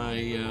cover my,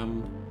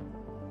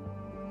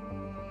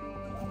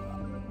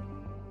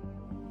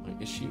 my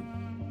issue.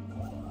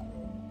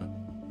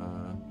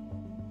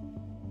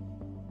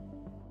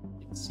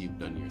 You can see you've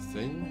done your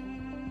thing.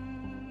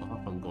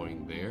 I'm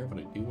going there, but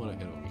I do want to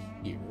head over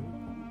here.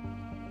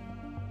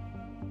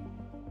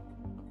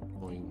 I'm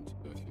going to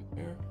go through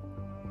there.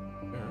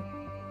 There.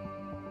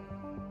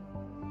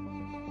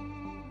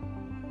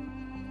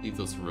 Leave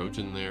those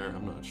Rojan there.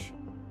 I'm not sure.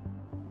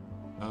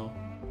 Oh,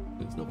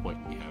 there's no point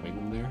in me having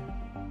them there.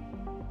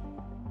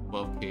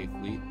 12K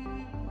fleet.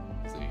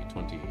 It's a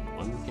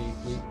 21K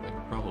fleet. I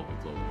could probably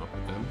blow them up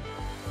with them.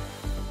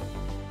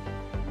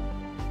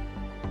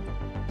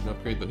 And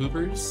upgrade the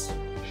Hoovers.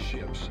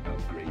 Ships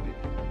upgraded.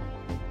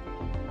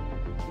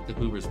 The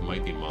Hoovers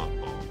might be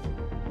mothballed.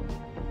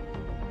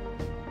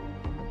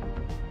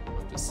 We'll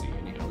have to see.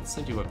 Anyhow, let's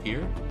send you up here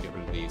to get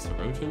rid of the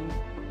Sarojan.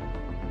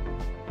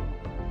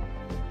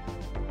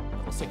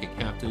 I'll stick a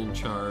captain in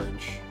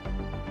charge.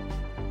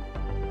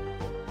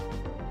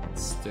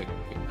 Let's stick.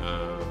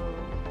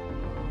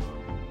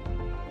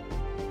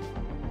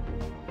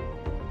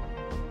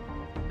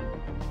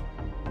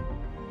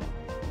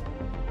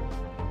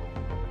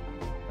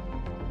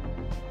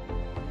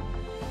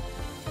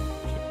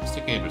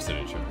 Stick Anderson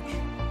in charge.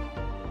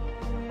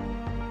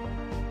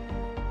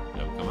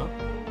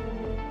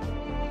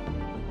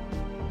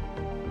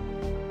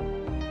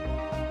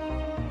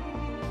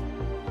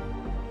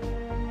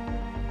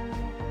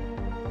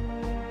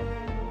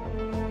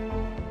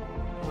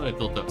 I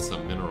built up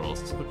some minerals.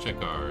 Let's go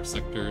check our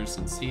sectors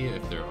and see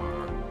if there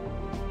are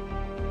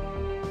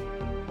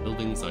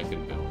buildings I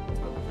can build.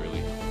 That would really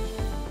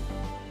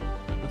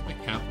help. Does my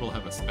capital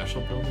have a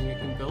special building it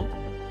can build?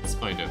 Let's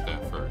find out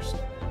that first.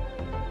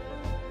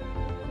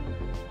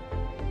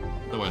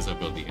 Otherwise I'll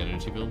build the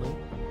energy building.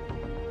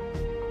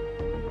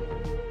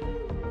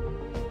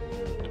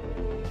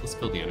 Let's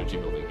build the energy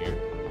building here.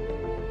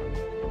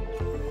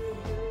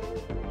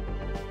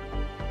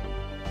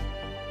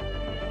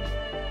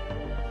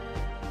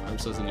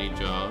 Doesn't need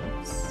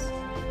jobs.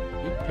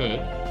 You could.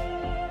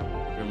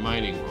 Your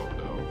mining world,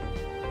 though.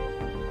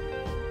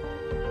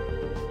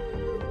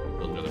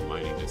 Build another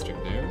mining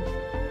district there.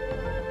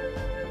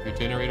 Your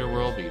generator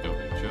world, but you don't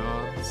need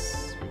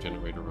jobs. Your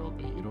generator world,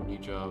 but you don't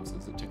need jobs.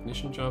 Is it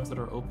technician jobs that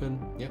are open?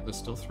 Yeah, there's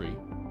still 3.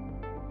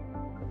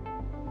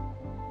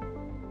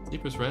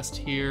 Sleeper's Rest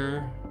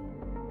here.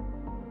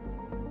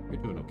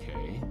 You're doing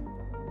okay.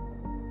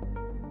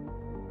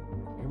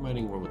 Your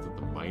mining world with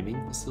the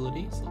mining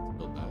facility, so let's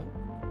build that.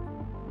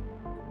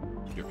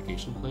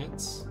 Purification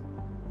plants.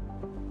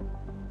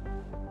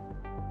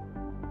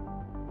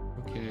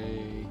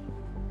 Okay.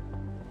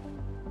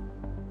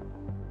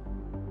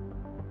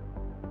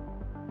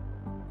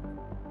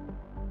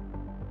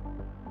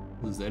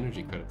 Lose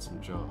energy credits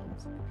and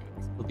jobs. Okay,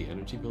 let's build the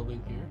energy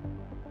building here.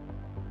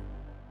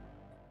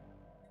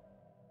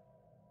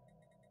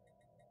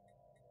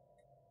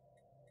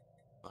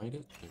 Find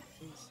it. There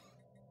it is.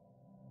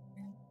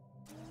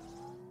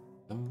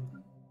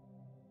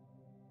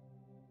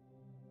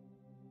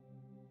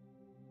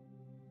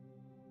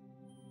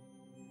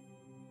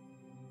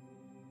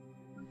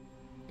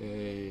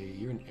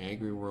 You're an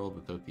agri world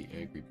without the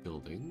agri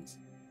buildings.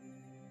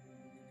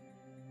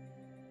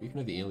 We can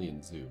have the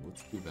alien zoo.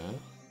 Let's do that.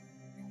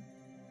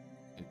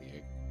 And the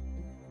agri.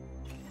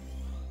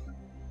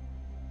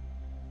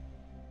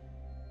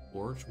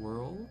 Forge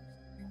world.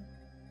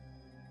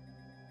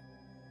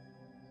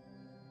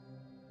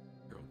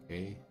 You're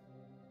okay.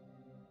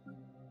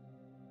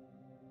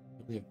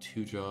 You only have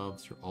 2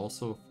 jobs. You're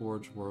also a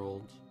forge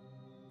world.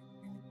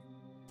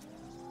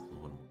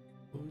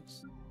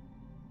 jobs.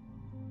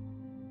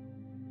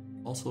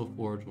 Also a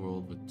forge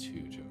world with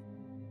 2 jobs.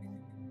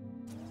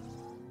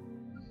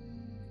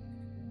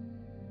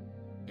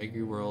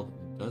 Agri world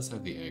does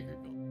have the agri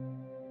building.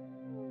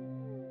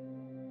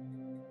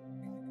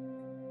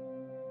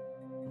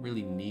 Don't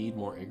really need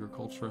more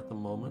agriculture at the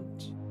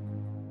moment.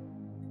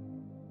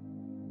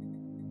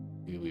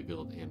 Maybe we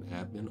build an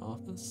admin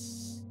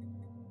office.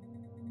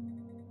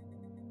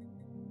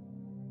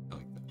 I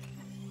like that.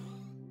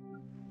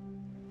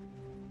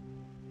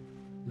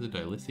 The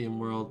dilithium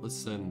world. Let's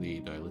send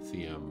the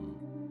dilithium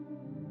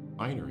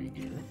binary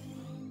here.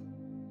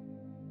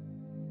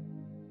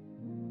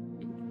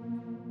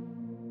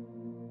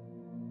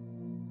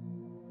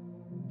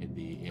 In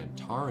the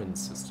Antaran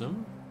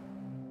system.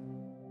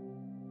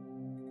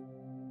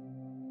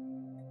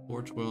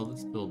 Forge world,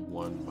 let's build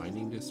 1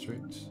 mining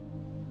district.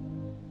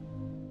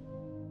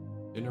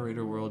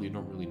 Generator world, you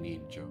don't really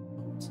need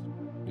jobs.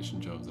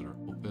 Mission jobs that are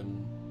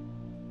open.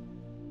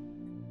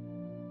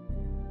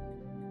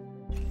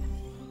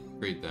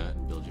 Upgrade that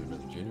and build you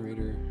another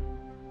generator.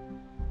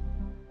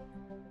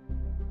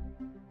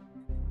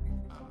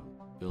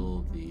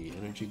 Build the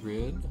energy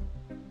grid.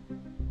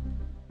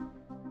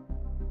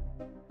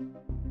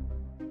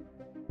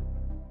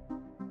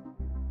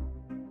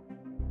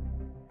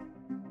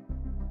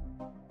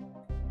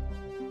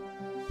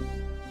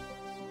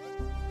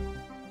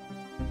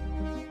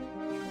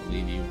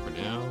 Leave you for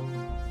now.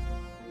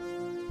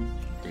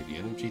 Create the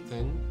energy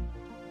thing.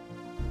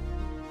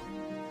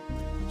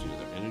 Do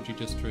another energy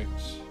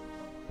district.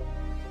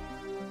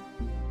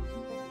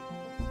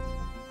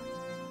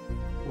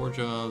 4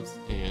 jobs,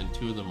 and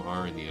 2 of them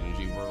are in the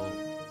energy world.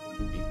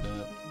 Need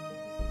that.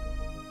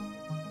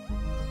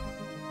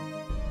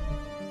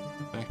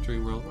 Factory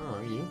world, where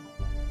are you?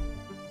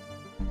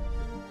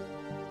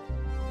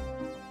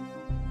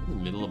 In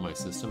the middle of my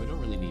system, I don't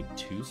really need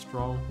 2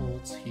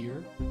 strongholds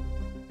here.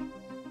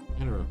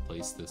 I'm gonna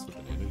replace this with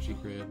an energy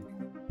grid.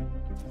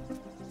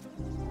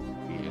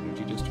 The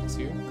energy districts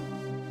here.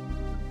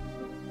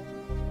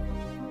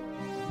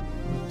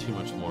 Too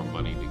much more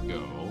money to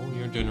go.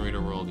 You're a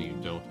generator world, you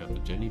don't have the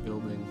Jenny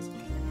buildings.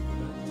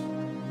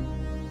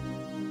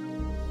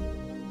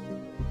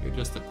 You're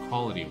just a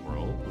quality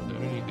world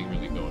without anything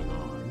really going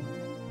on.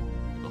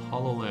 The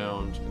Hollow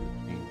Lounge and the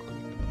Green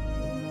Clinic.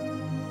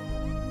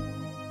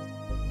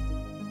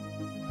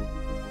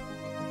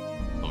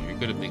 Oh, you're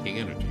good at making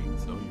energy,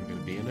 so you're going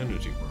to be an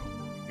energy world.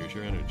 Here's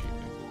your energy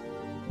thing.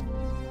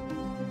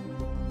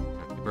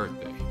 Happy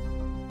birthday.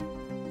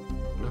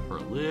 Enough for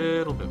a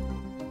little bit more.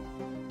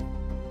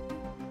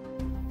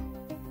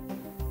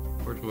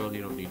 Forge world,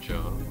 you don't need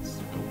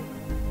jobs. Nope.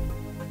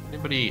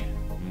 Anybody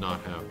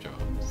not have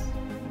jobs?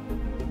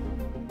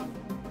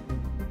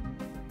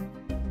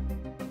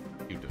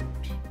 You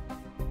don't.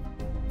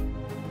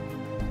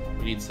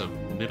 You need some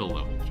middle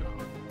level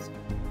jobs.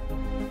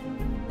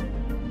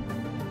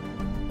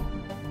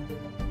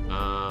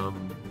 I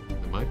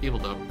might be able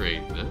to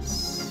upgrade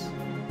this.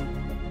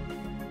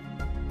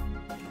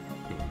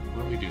 Why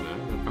don't we do that?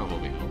 That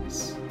probably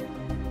helps.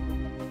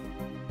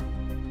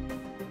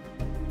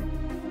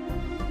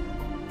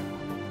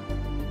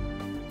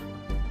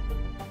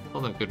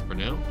 All that good for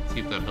now. See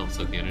if that helps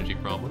with the energy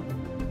problem.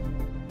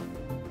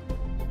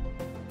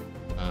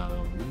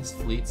 These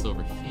fleets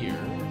over here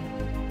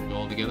go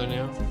all together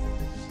now.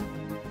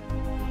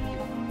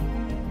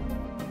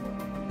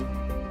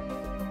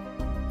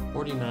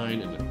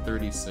 49 and a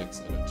 36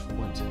 and a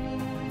 20.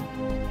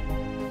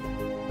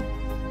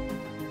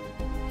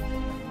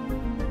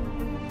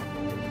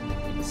 I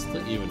can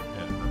split you in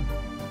half.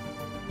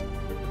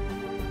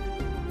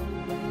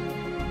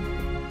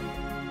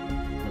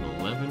 An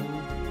 11.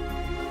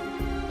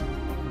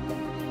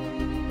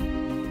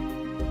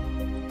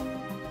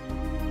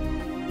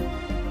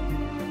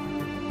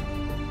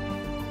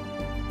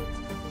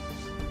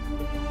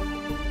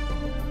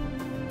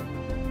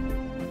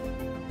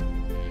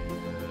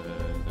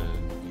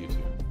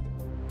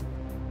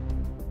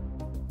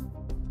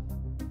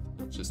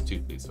 Just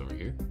 2 fleets over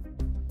here.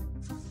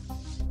 Let's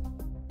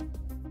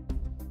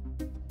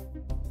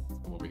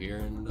come over here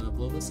and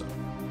blow this up.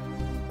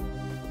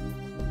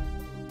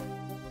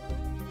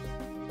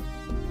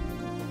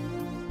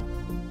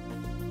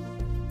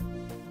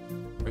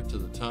 Right to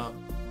the top.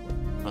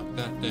 Knock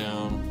that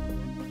down.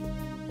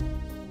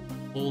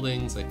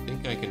 Holdings, I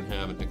think I can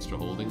have an extra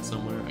holding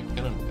somewhere. I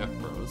can on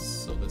Efros,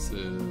 so this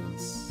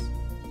is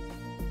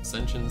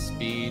ascension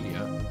speed,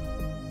 yeah.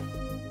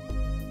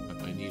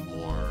 But I need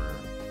more.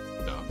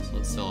 So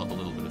let's sell up a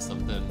little bit of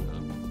something.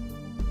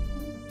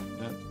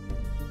 That.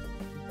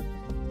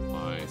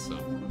 Buy some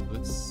of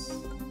this.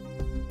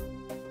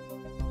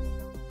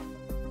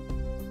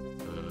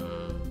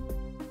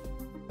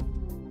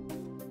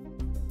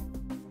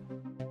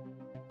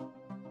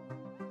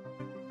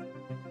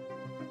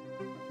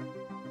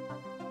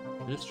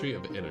 Ministry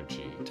of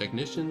Energy.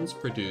 Technicians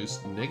produce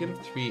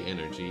 -3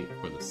 energy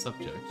for the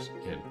subject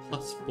and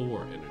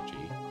 +4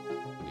 energy for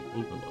the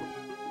overload.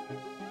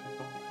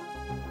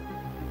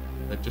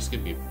 That just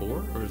give me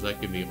 4, or does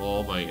that give me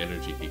all my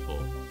energy people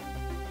 4?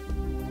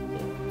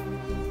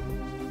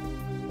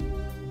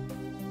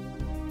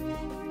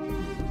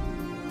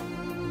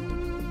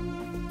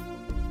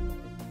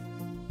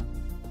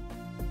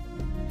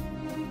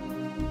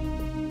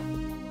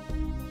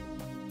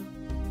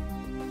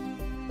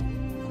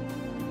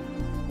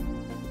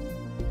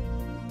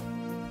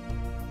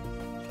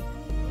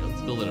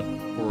 build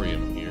an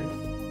aquarium here.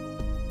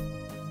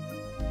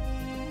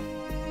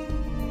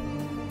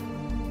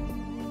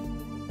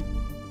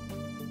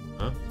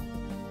 Huh?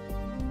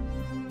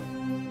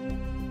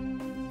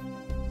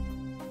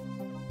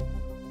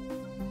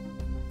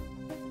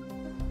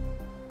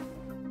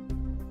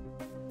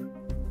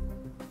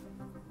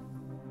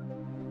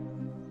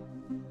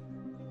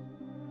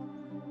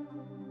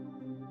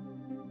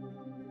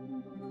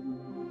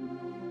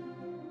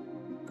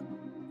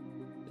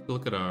 Take a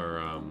look at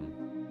our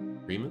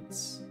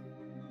agreements.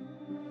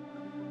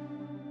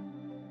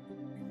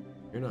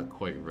 You're not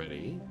quite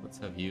ready. Let's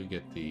have you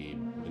get the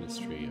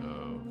Ministry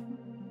of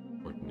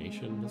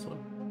Coordination, this one.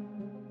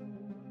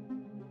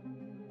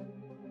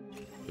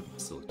 The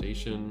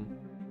facilitation.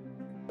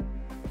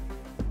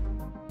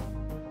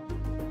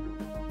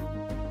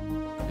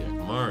 The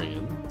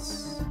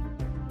Akmarians.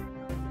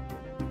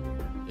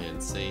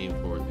 And same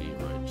for the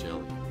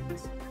Rigelians.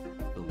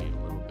 Still need a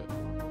little bit more.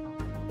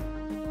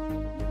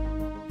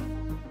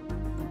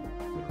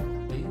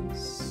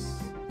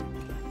 These.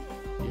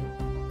 Yep.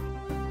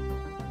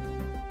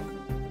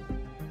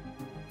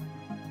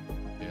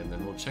 And then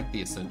we'll check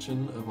the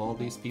ascension of all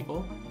these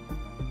people.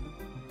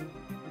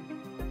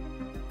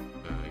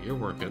 You're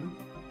working.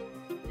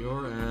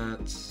 You're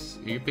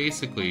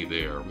basically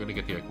there. We're gonna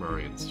get the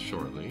Akmarians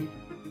shortly.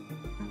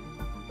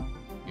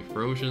 The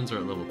Frosians are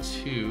at level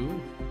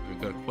 2.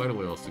 We've got quite a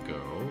ways to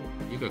go.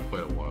 You got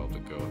quite a while to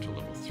go to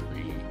level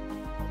 3.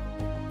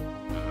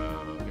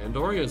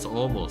 Andoria's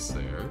almost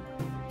there.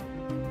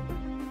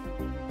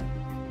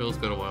 Phil's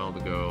got a while to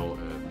go,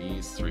 and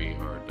these 3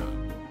 are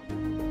done.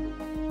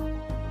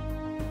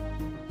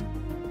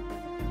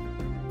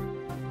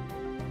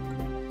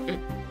 Okay.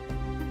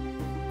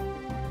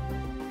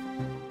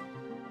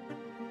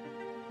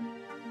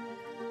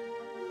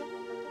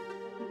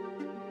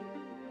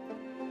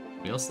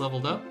 Anybody else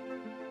leveled up?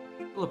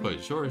 Philippa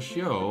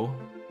Giorgio.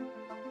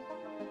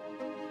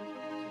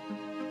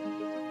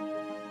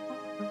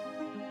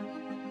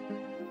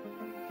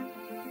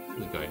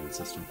 The guidance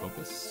system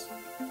focus.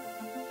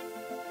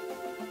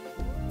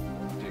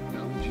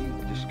 Technology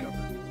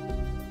discovered.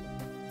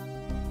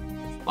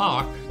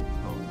 Spock?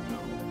 Oh no.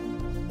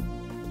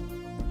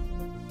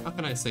 How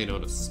can I say no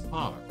to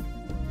Spock?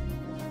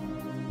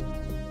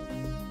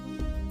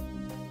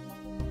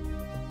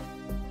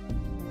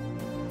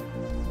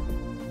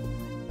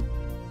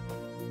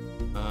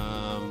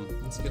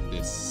 Let's get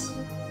this.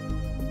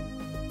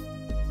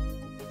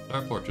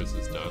 Our fortress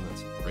is done,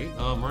 that's great.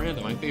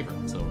 Miranda, my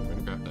favorite, so we're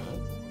gonna grab that.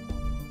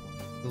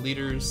 The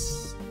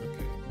leaders,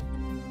 okay.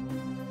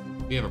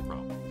 We have a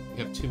problem. We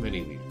have too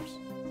many leaders.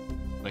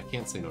 And I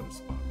can't say no to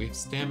Spock. We have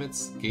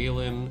Stamets,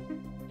 Galen,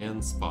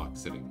 and Spock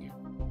sitting here.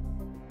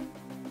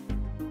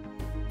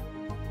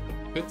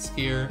 Fitz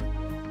here.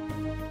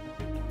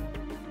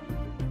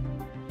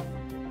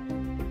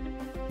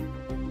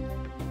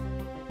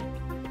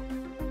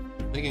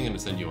 I think I'm going to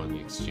send you on the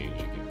exchange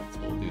again, so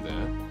we'll do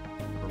that.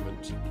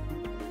 Government,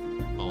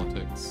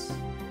 politics,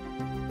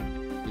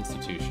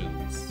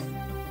 institutions,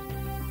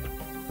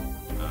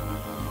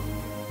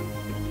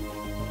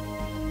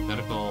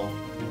 medical,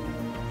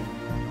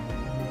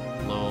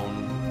 loan,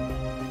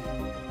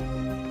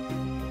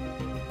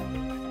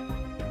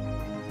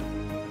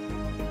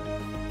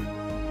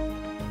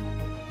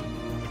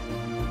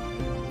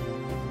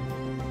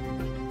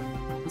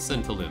 let's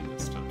send to Lynn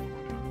this time.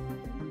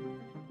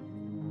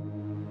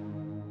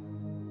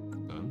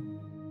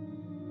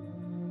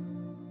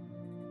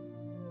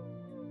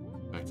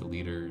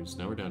 Leaders.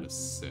 Now we're down to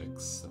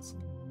 6. That's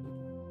good.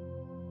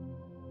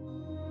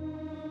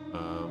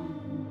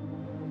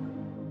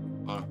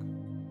 Fuck.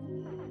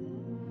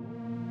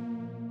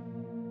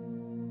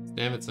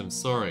 Damn it, I'm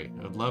sorry.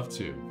 I'd love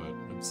to, but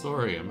I'm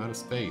sorry, I'm out of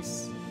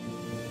space.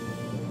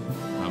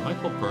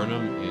 Michael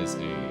Burnham is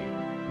a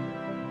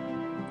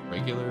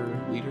regular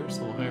leader,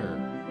 so we'll hire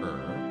her.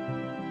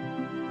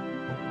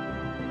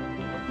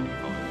 What do you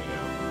call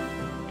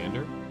her?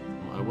 Commander?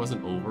 I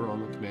wasn't over on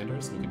the commander,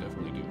 so we could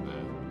definitely do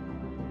that.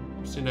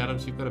 Christian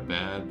Adams, you've got a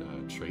bad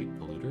trait,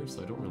 polluter,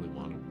 so I don't really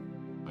want to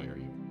hire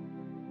you.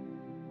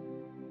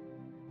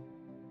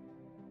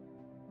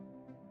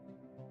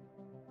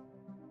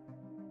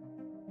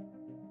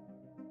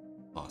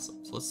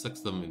 Awesome. So let's stick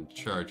them in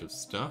charge of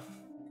stuff.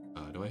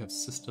 Do I have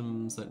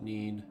systems that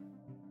need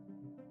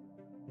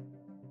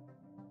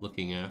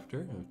looking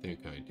after? I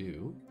think I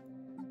do.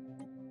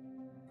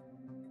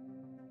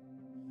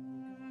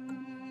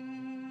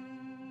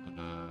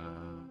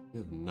 We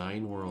have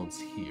 9 worlds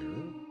here.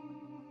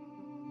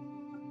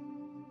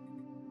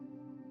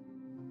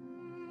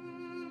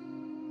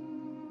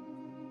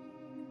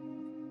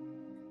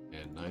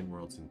 And 9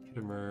 worlds in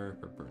Kittimer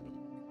for Burnham.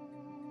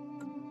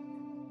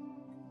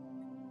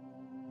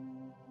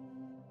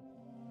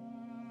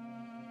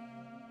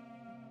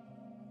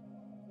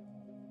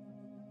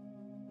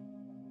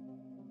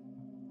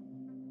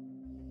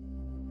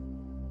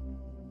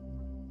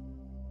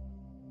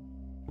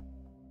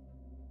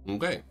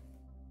 Okay.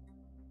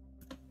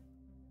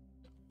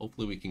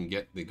 Hopefully we can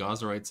get the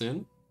Gazarites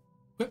in.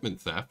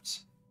 Equipment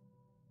theft.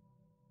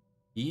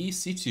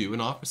 EC2, an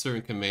officer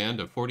in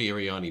command of 40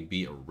 Ariani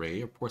B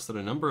Array, reports that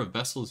a number of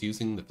vessels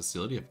using the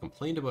facility have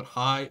complained about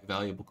high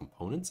valuable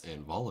components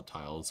and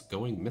volatiles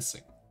going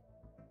missing.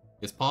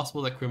 It's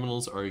possible that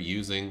criminals are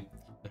using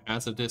the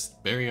hazardous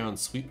baryon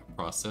sweep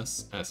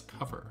process as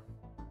cover.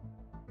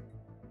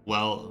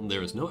 While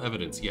there is no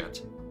evidence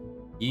yet,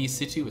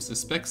 EC2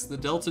 suspects the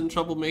Deltan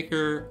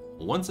troublemaker,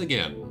 once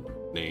again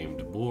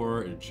named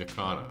Bor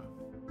Jakana,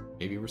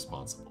 may be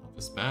responsible.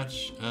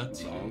 Dispatch a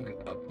team. Log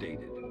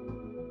updated.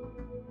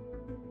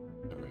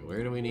 Alright,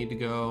 where do we need to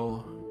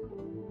go?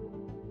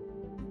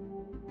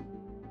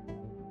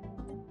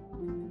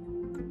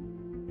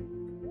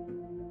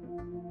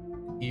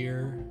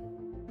 Here,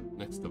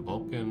 next to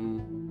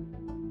Vulcan.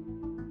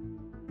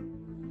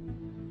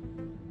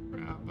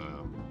 Grab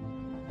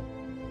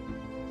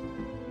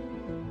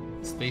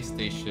space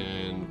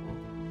station.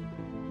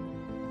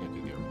 Can't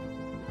do the orbital.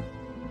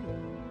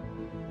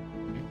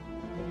 Okay.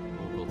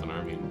 We'll build an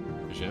army in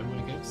Vizhem,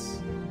 I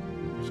guess.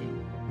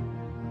 Vizhem.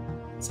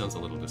 Sounds a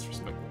little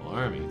disrespectful.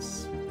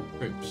 Armies.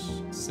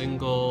 Groups.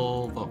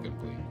 Single Vulcan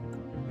fleet.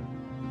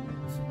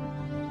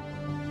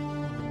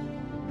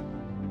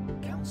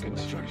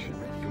 Construction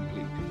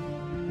complete.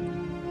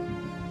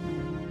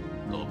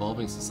 Little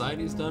evolving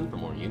society is done for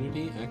more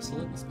unity.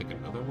 Excellent. Let's pick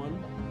another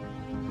one.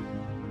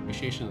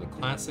 Appreciation of the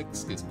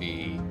classics gives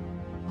me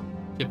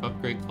tip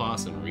upgrade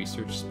costs and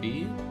research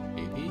speed.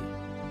 Maybe.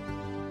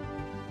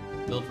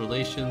 Build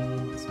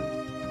relations.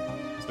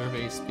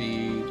 Survey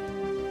speed.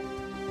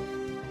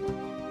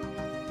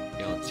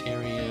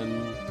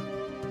 Egalitarian.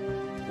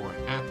 More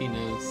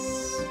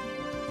happiness.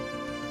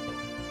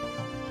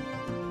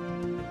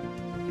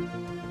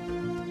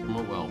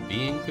 More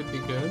well-being could be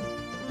good.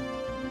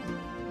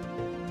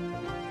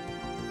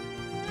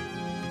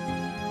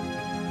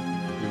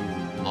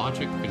 Through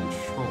logic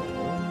control.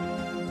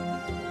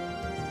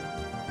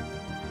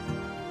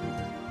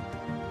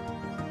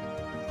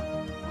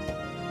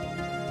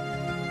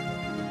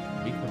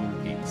 Become in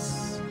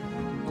peace.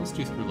 Let's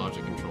do through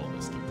logic control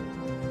this time.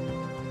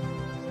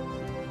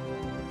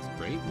 That's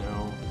great.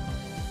 Now,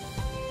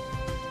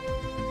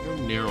 you're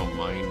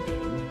narrow-minded.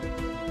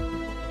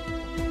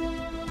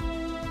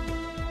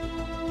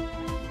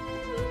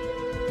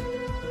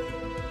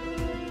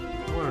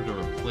 To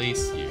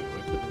replace you,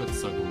 I could put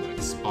something like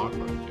Spock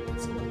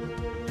rockets on.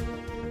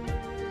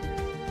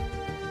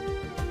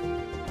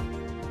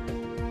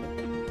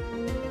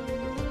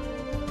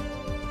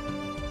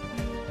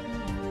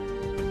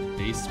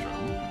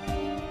 Daystrom.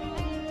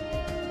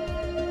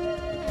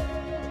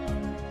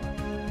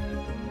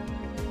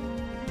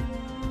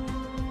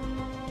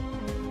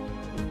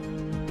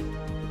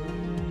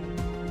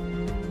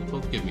 They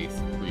both give me 3.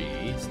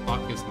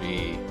 Spock gives me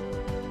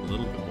a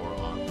little bit more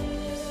on.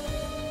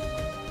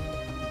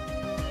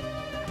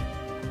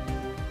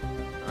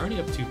 I already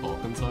have 2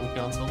 Vulcans on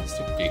council. Let's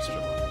take Daystrom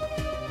on.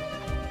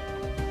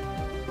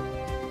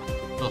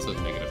 It also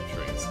has negative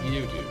traits.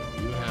 You do.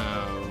 You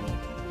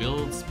have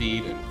build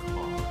speed and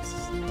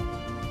cost.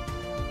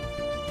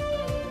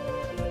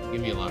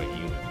 Give me a lot of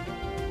unity.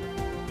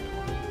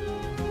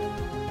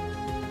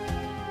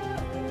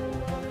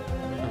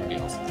 Everybody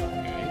else is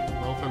okay.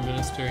 Welfare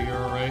Minister, you're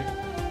alright?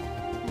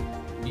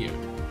 Yeah.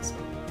 So.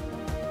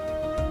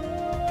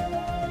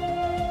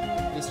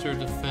 Minister of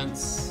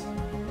Defense.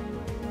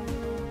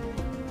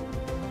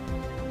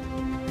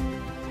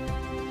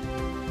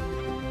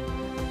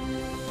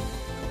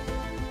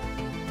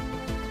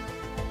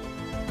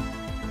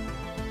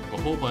 A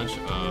whole bunch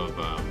of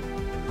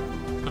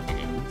stuff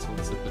again, so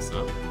let's set this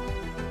up.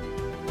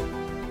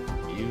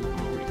 You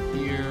come over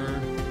here,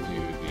 do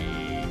the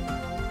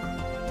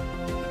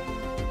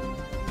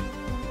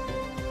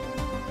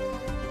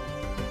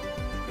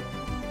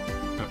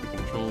traffic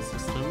control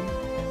system.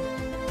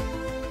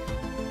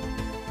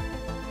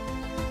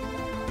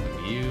 And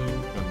you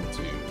come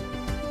to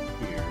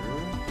here,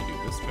 you do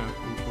this traffic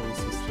control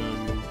system.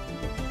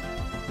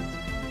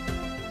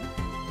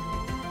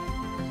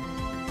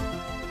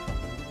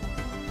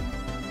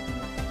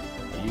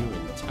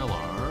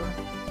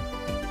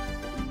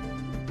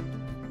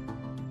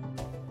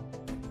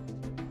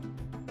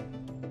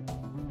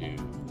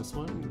 This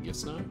one?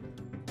 Yes, no?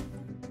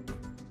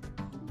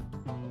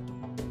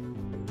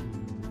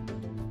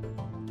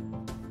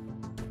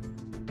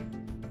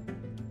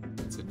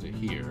 Let's head to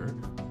here.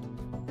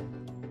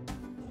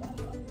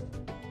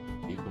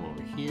 You come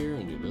over here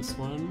and do this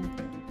one.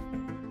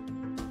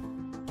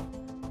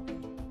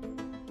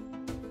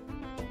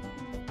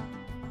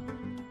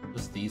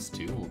 Just these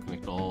 2. We'll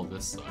connect all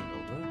this side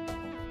over.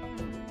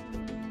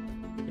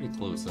 Pretty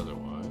close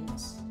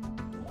otherwise.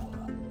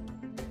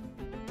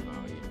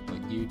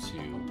 You to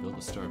build a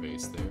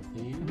starbase there,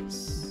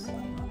 please.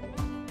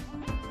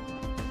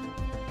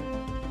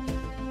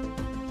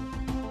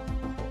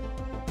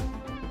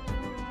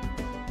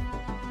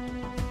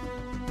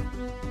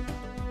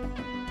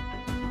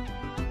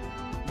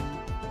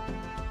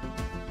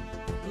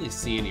 Don't really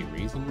see any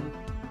reason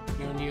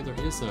down here. There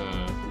is an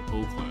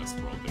O-class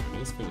world there, and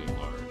it's fairly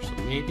large, so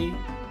maybe.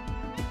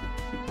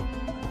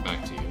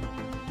 Back to you.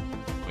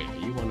 Oh yeah,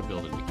 you want to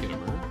build into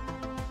Kittimer.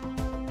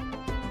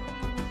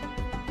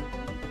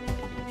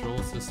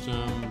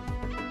 system.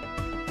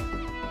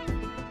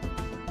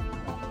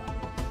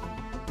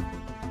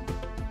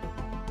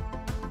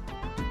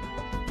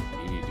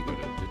 You need to go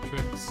to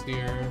Ditrix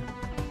here.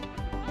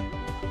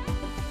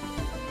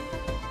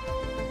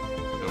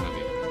 Don't have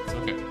the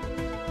okay.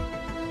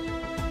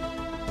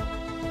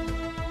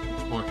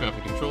 Much more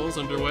traffic controls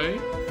underway.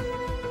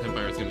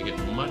 Empire's going to get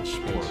much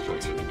more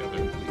closer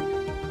together.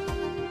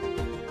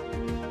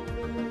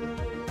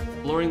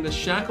 Exploring the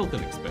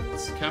Shackleton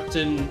Expanse,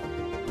 Captain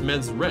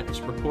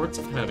Mesret reports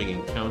of having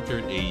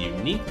encountered a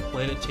unique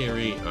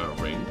planetary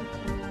ring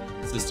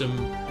system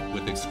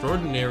with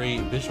extraordinary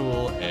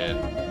visual and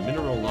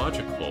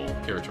mineralogical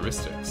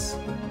characteristics.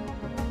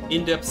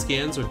 In-depth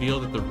scans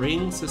reveal that the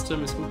ring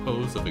system is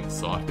composed of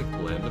exotic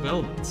blend of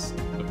elements,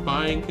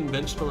 defying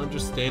conventional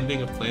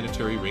understanding of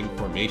planetary ring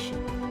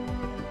formation.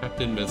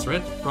 Captain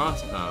Mesret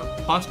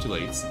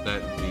postulates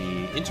that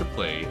the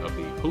interplay of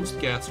the host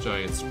gas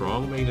giant's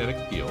strong magnetic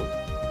field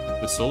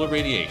with solar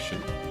radiation,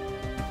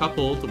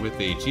 coupled with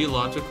a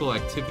geological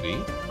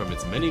activity from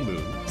its many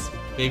moons,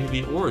 may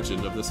be the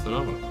origin of this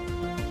phenomenon.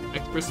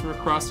 Experts from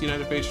across the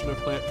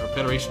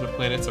Federation of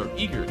Planets are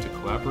eager to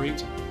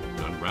collaborate and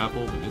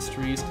unravel the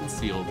mysteries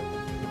concealed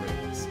in the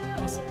rings.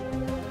 Awesome.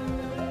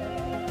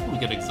 We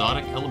get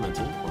exotic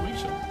elemental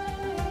formation.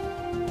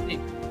 Neat.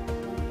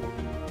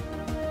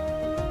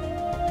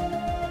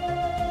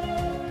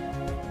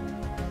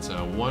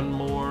 So one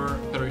more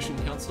Federation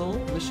Council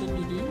mission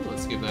to do.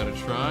 Let's give that a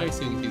try.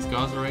 Seeing if these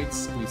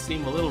Gozerites, who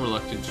seem a little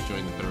reluctant to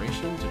join the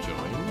Federation, to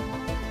join.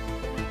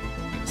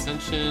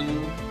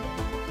 Ascension,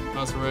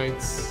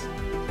 Gozerites.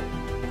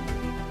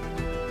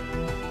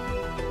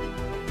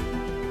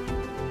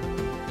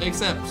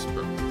 Accept.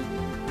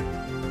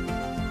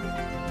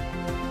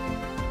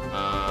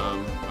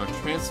 Our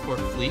transport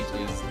fleet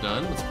is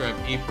done. Let's grab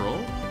April.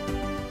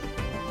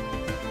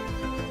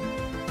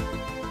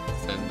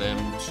 Send them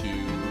to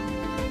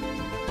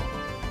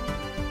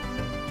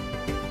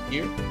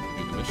here to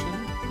do the mission.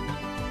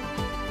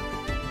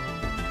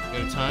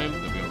 At a time,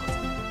 there'll be a lot.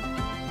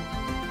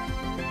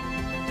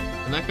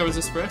 And that covers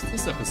us for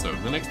this episode.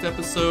 In the next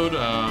episode,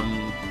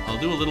 I'll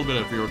do a little bit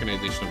of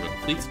reorganization of where the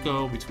fleets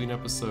go between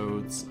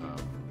episodes.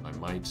 I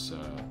might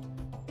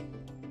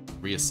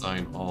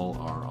reassign all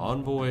our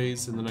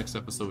envoys in the next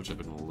episode, which I've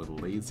been a little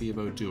lazy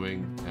about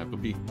doing.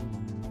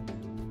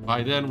 But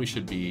by then, we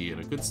should be in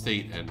a good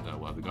state, and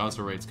we'll have the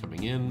Gozerites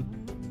coming in.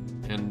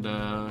 And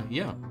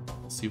yeah,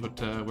 we'll see where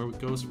it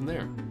goes from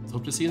there. So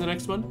hope to see you in the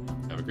next one.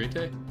 Have a great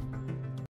day.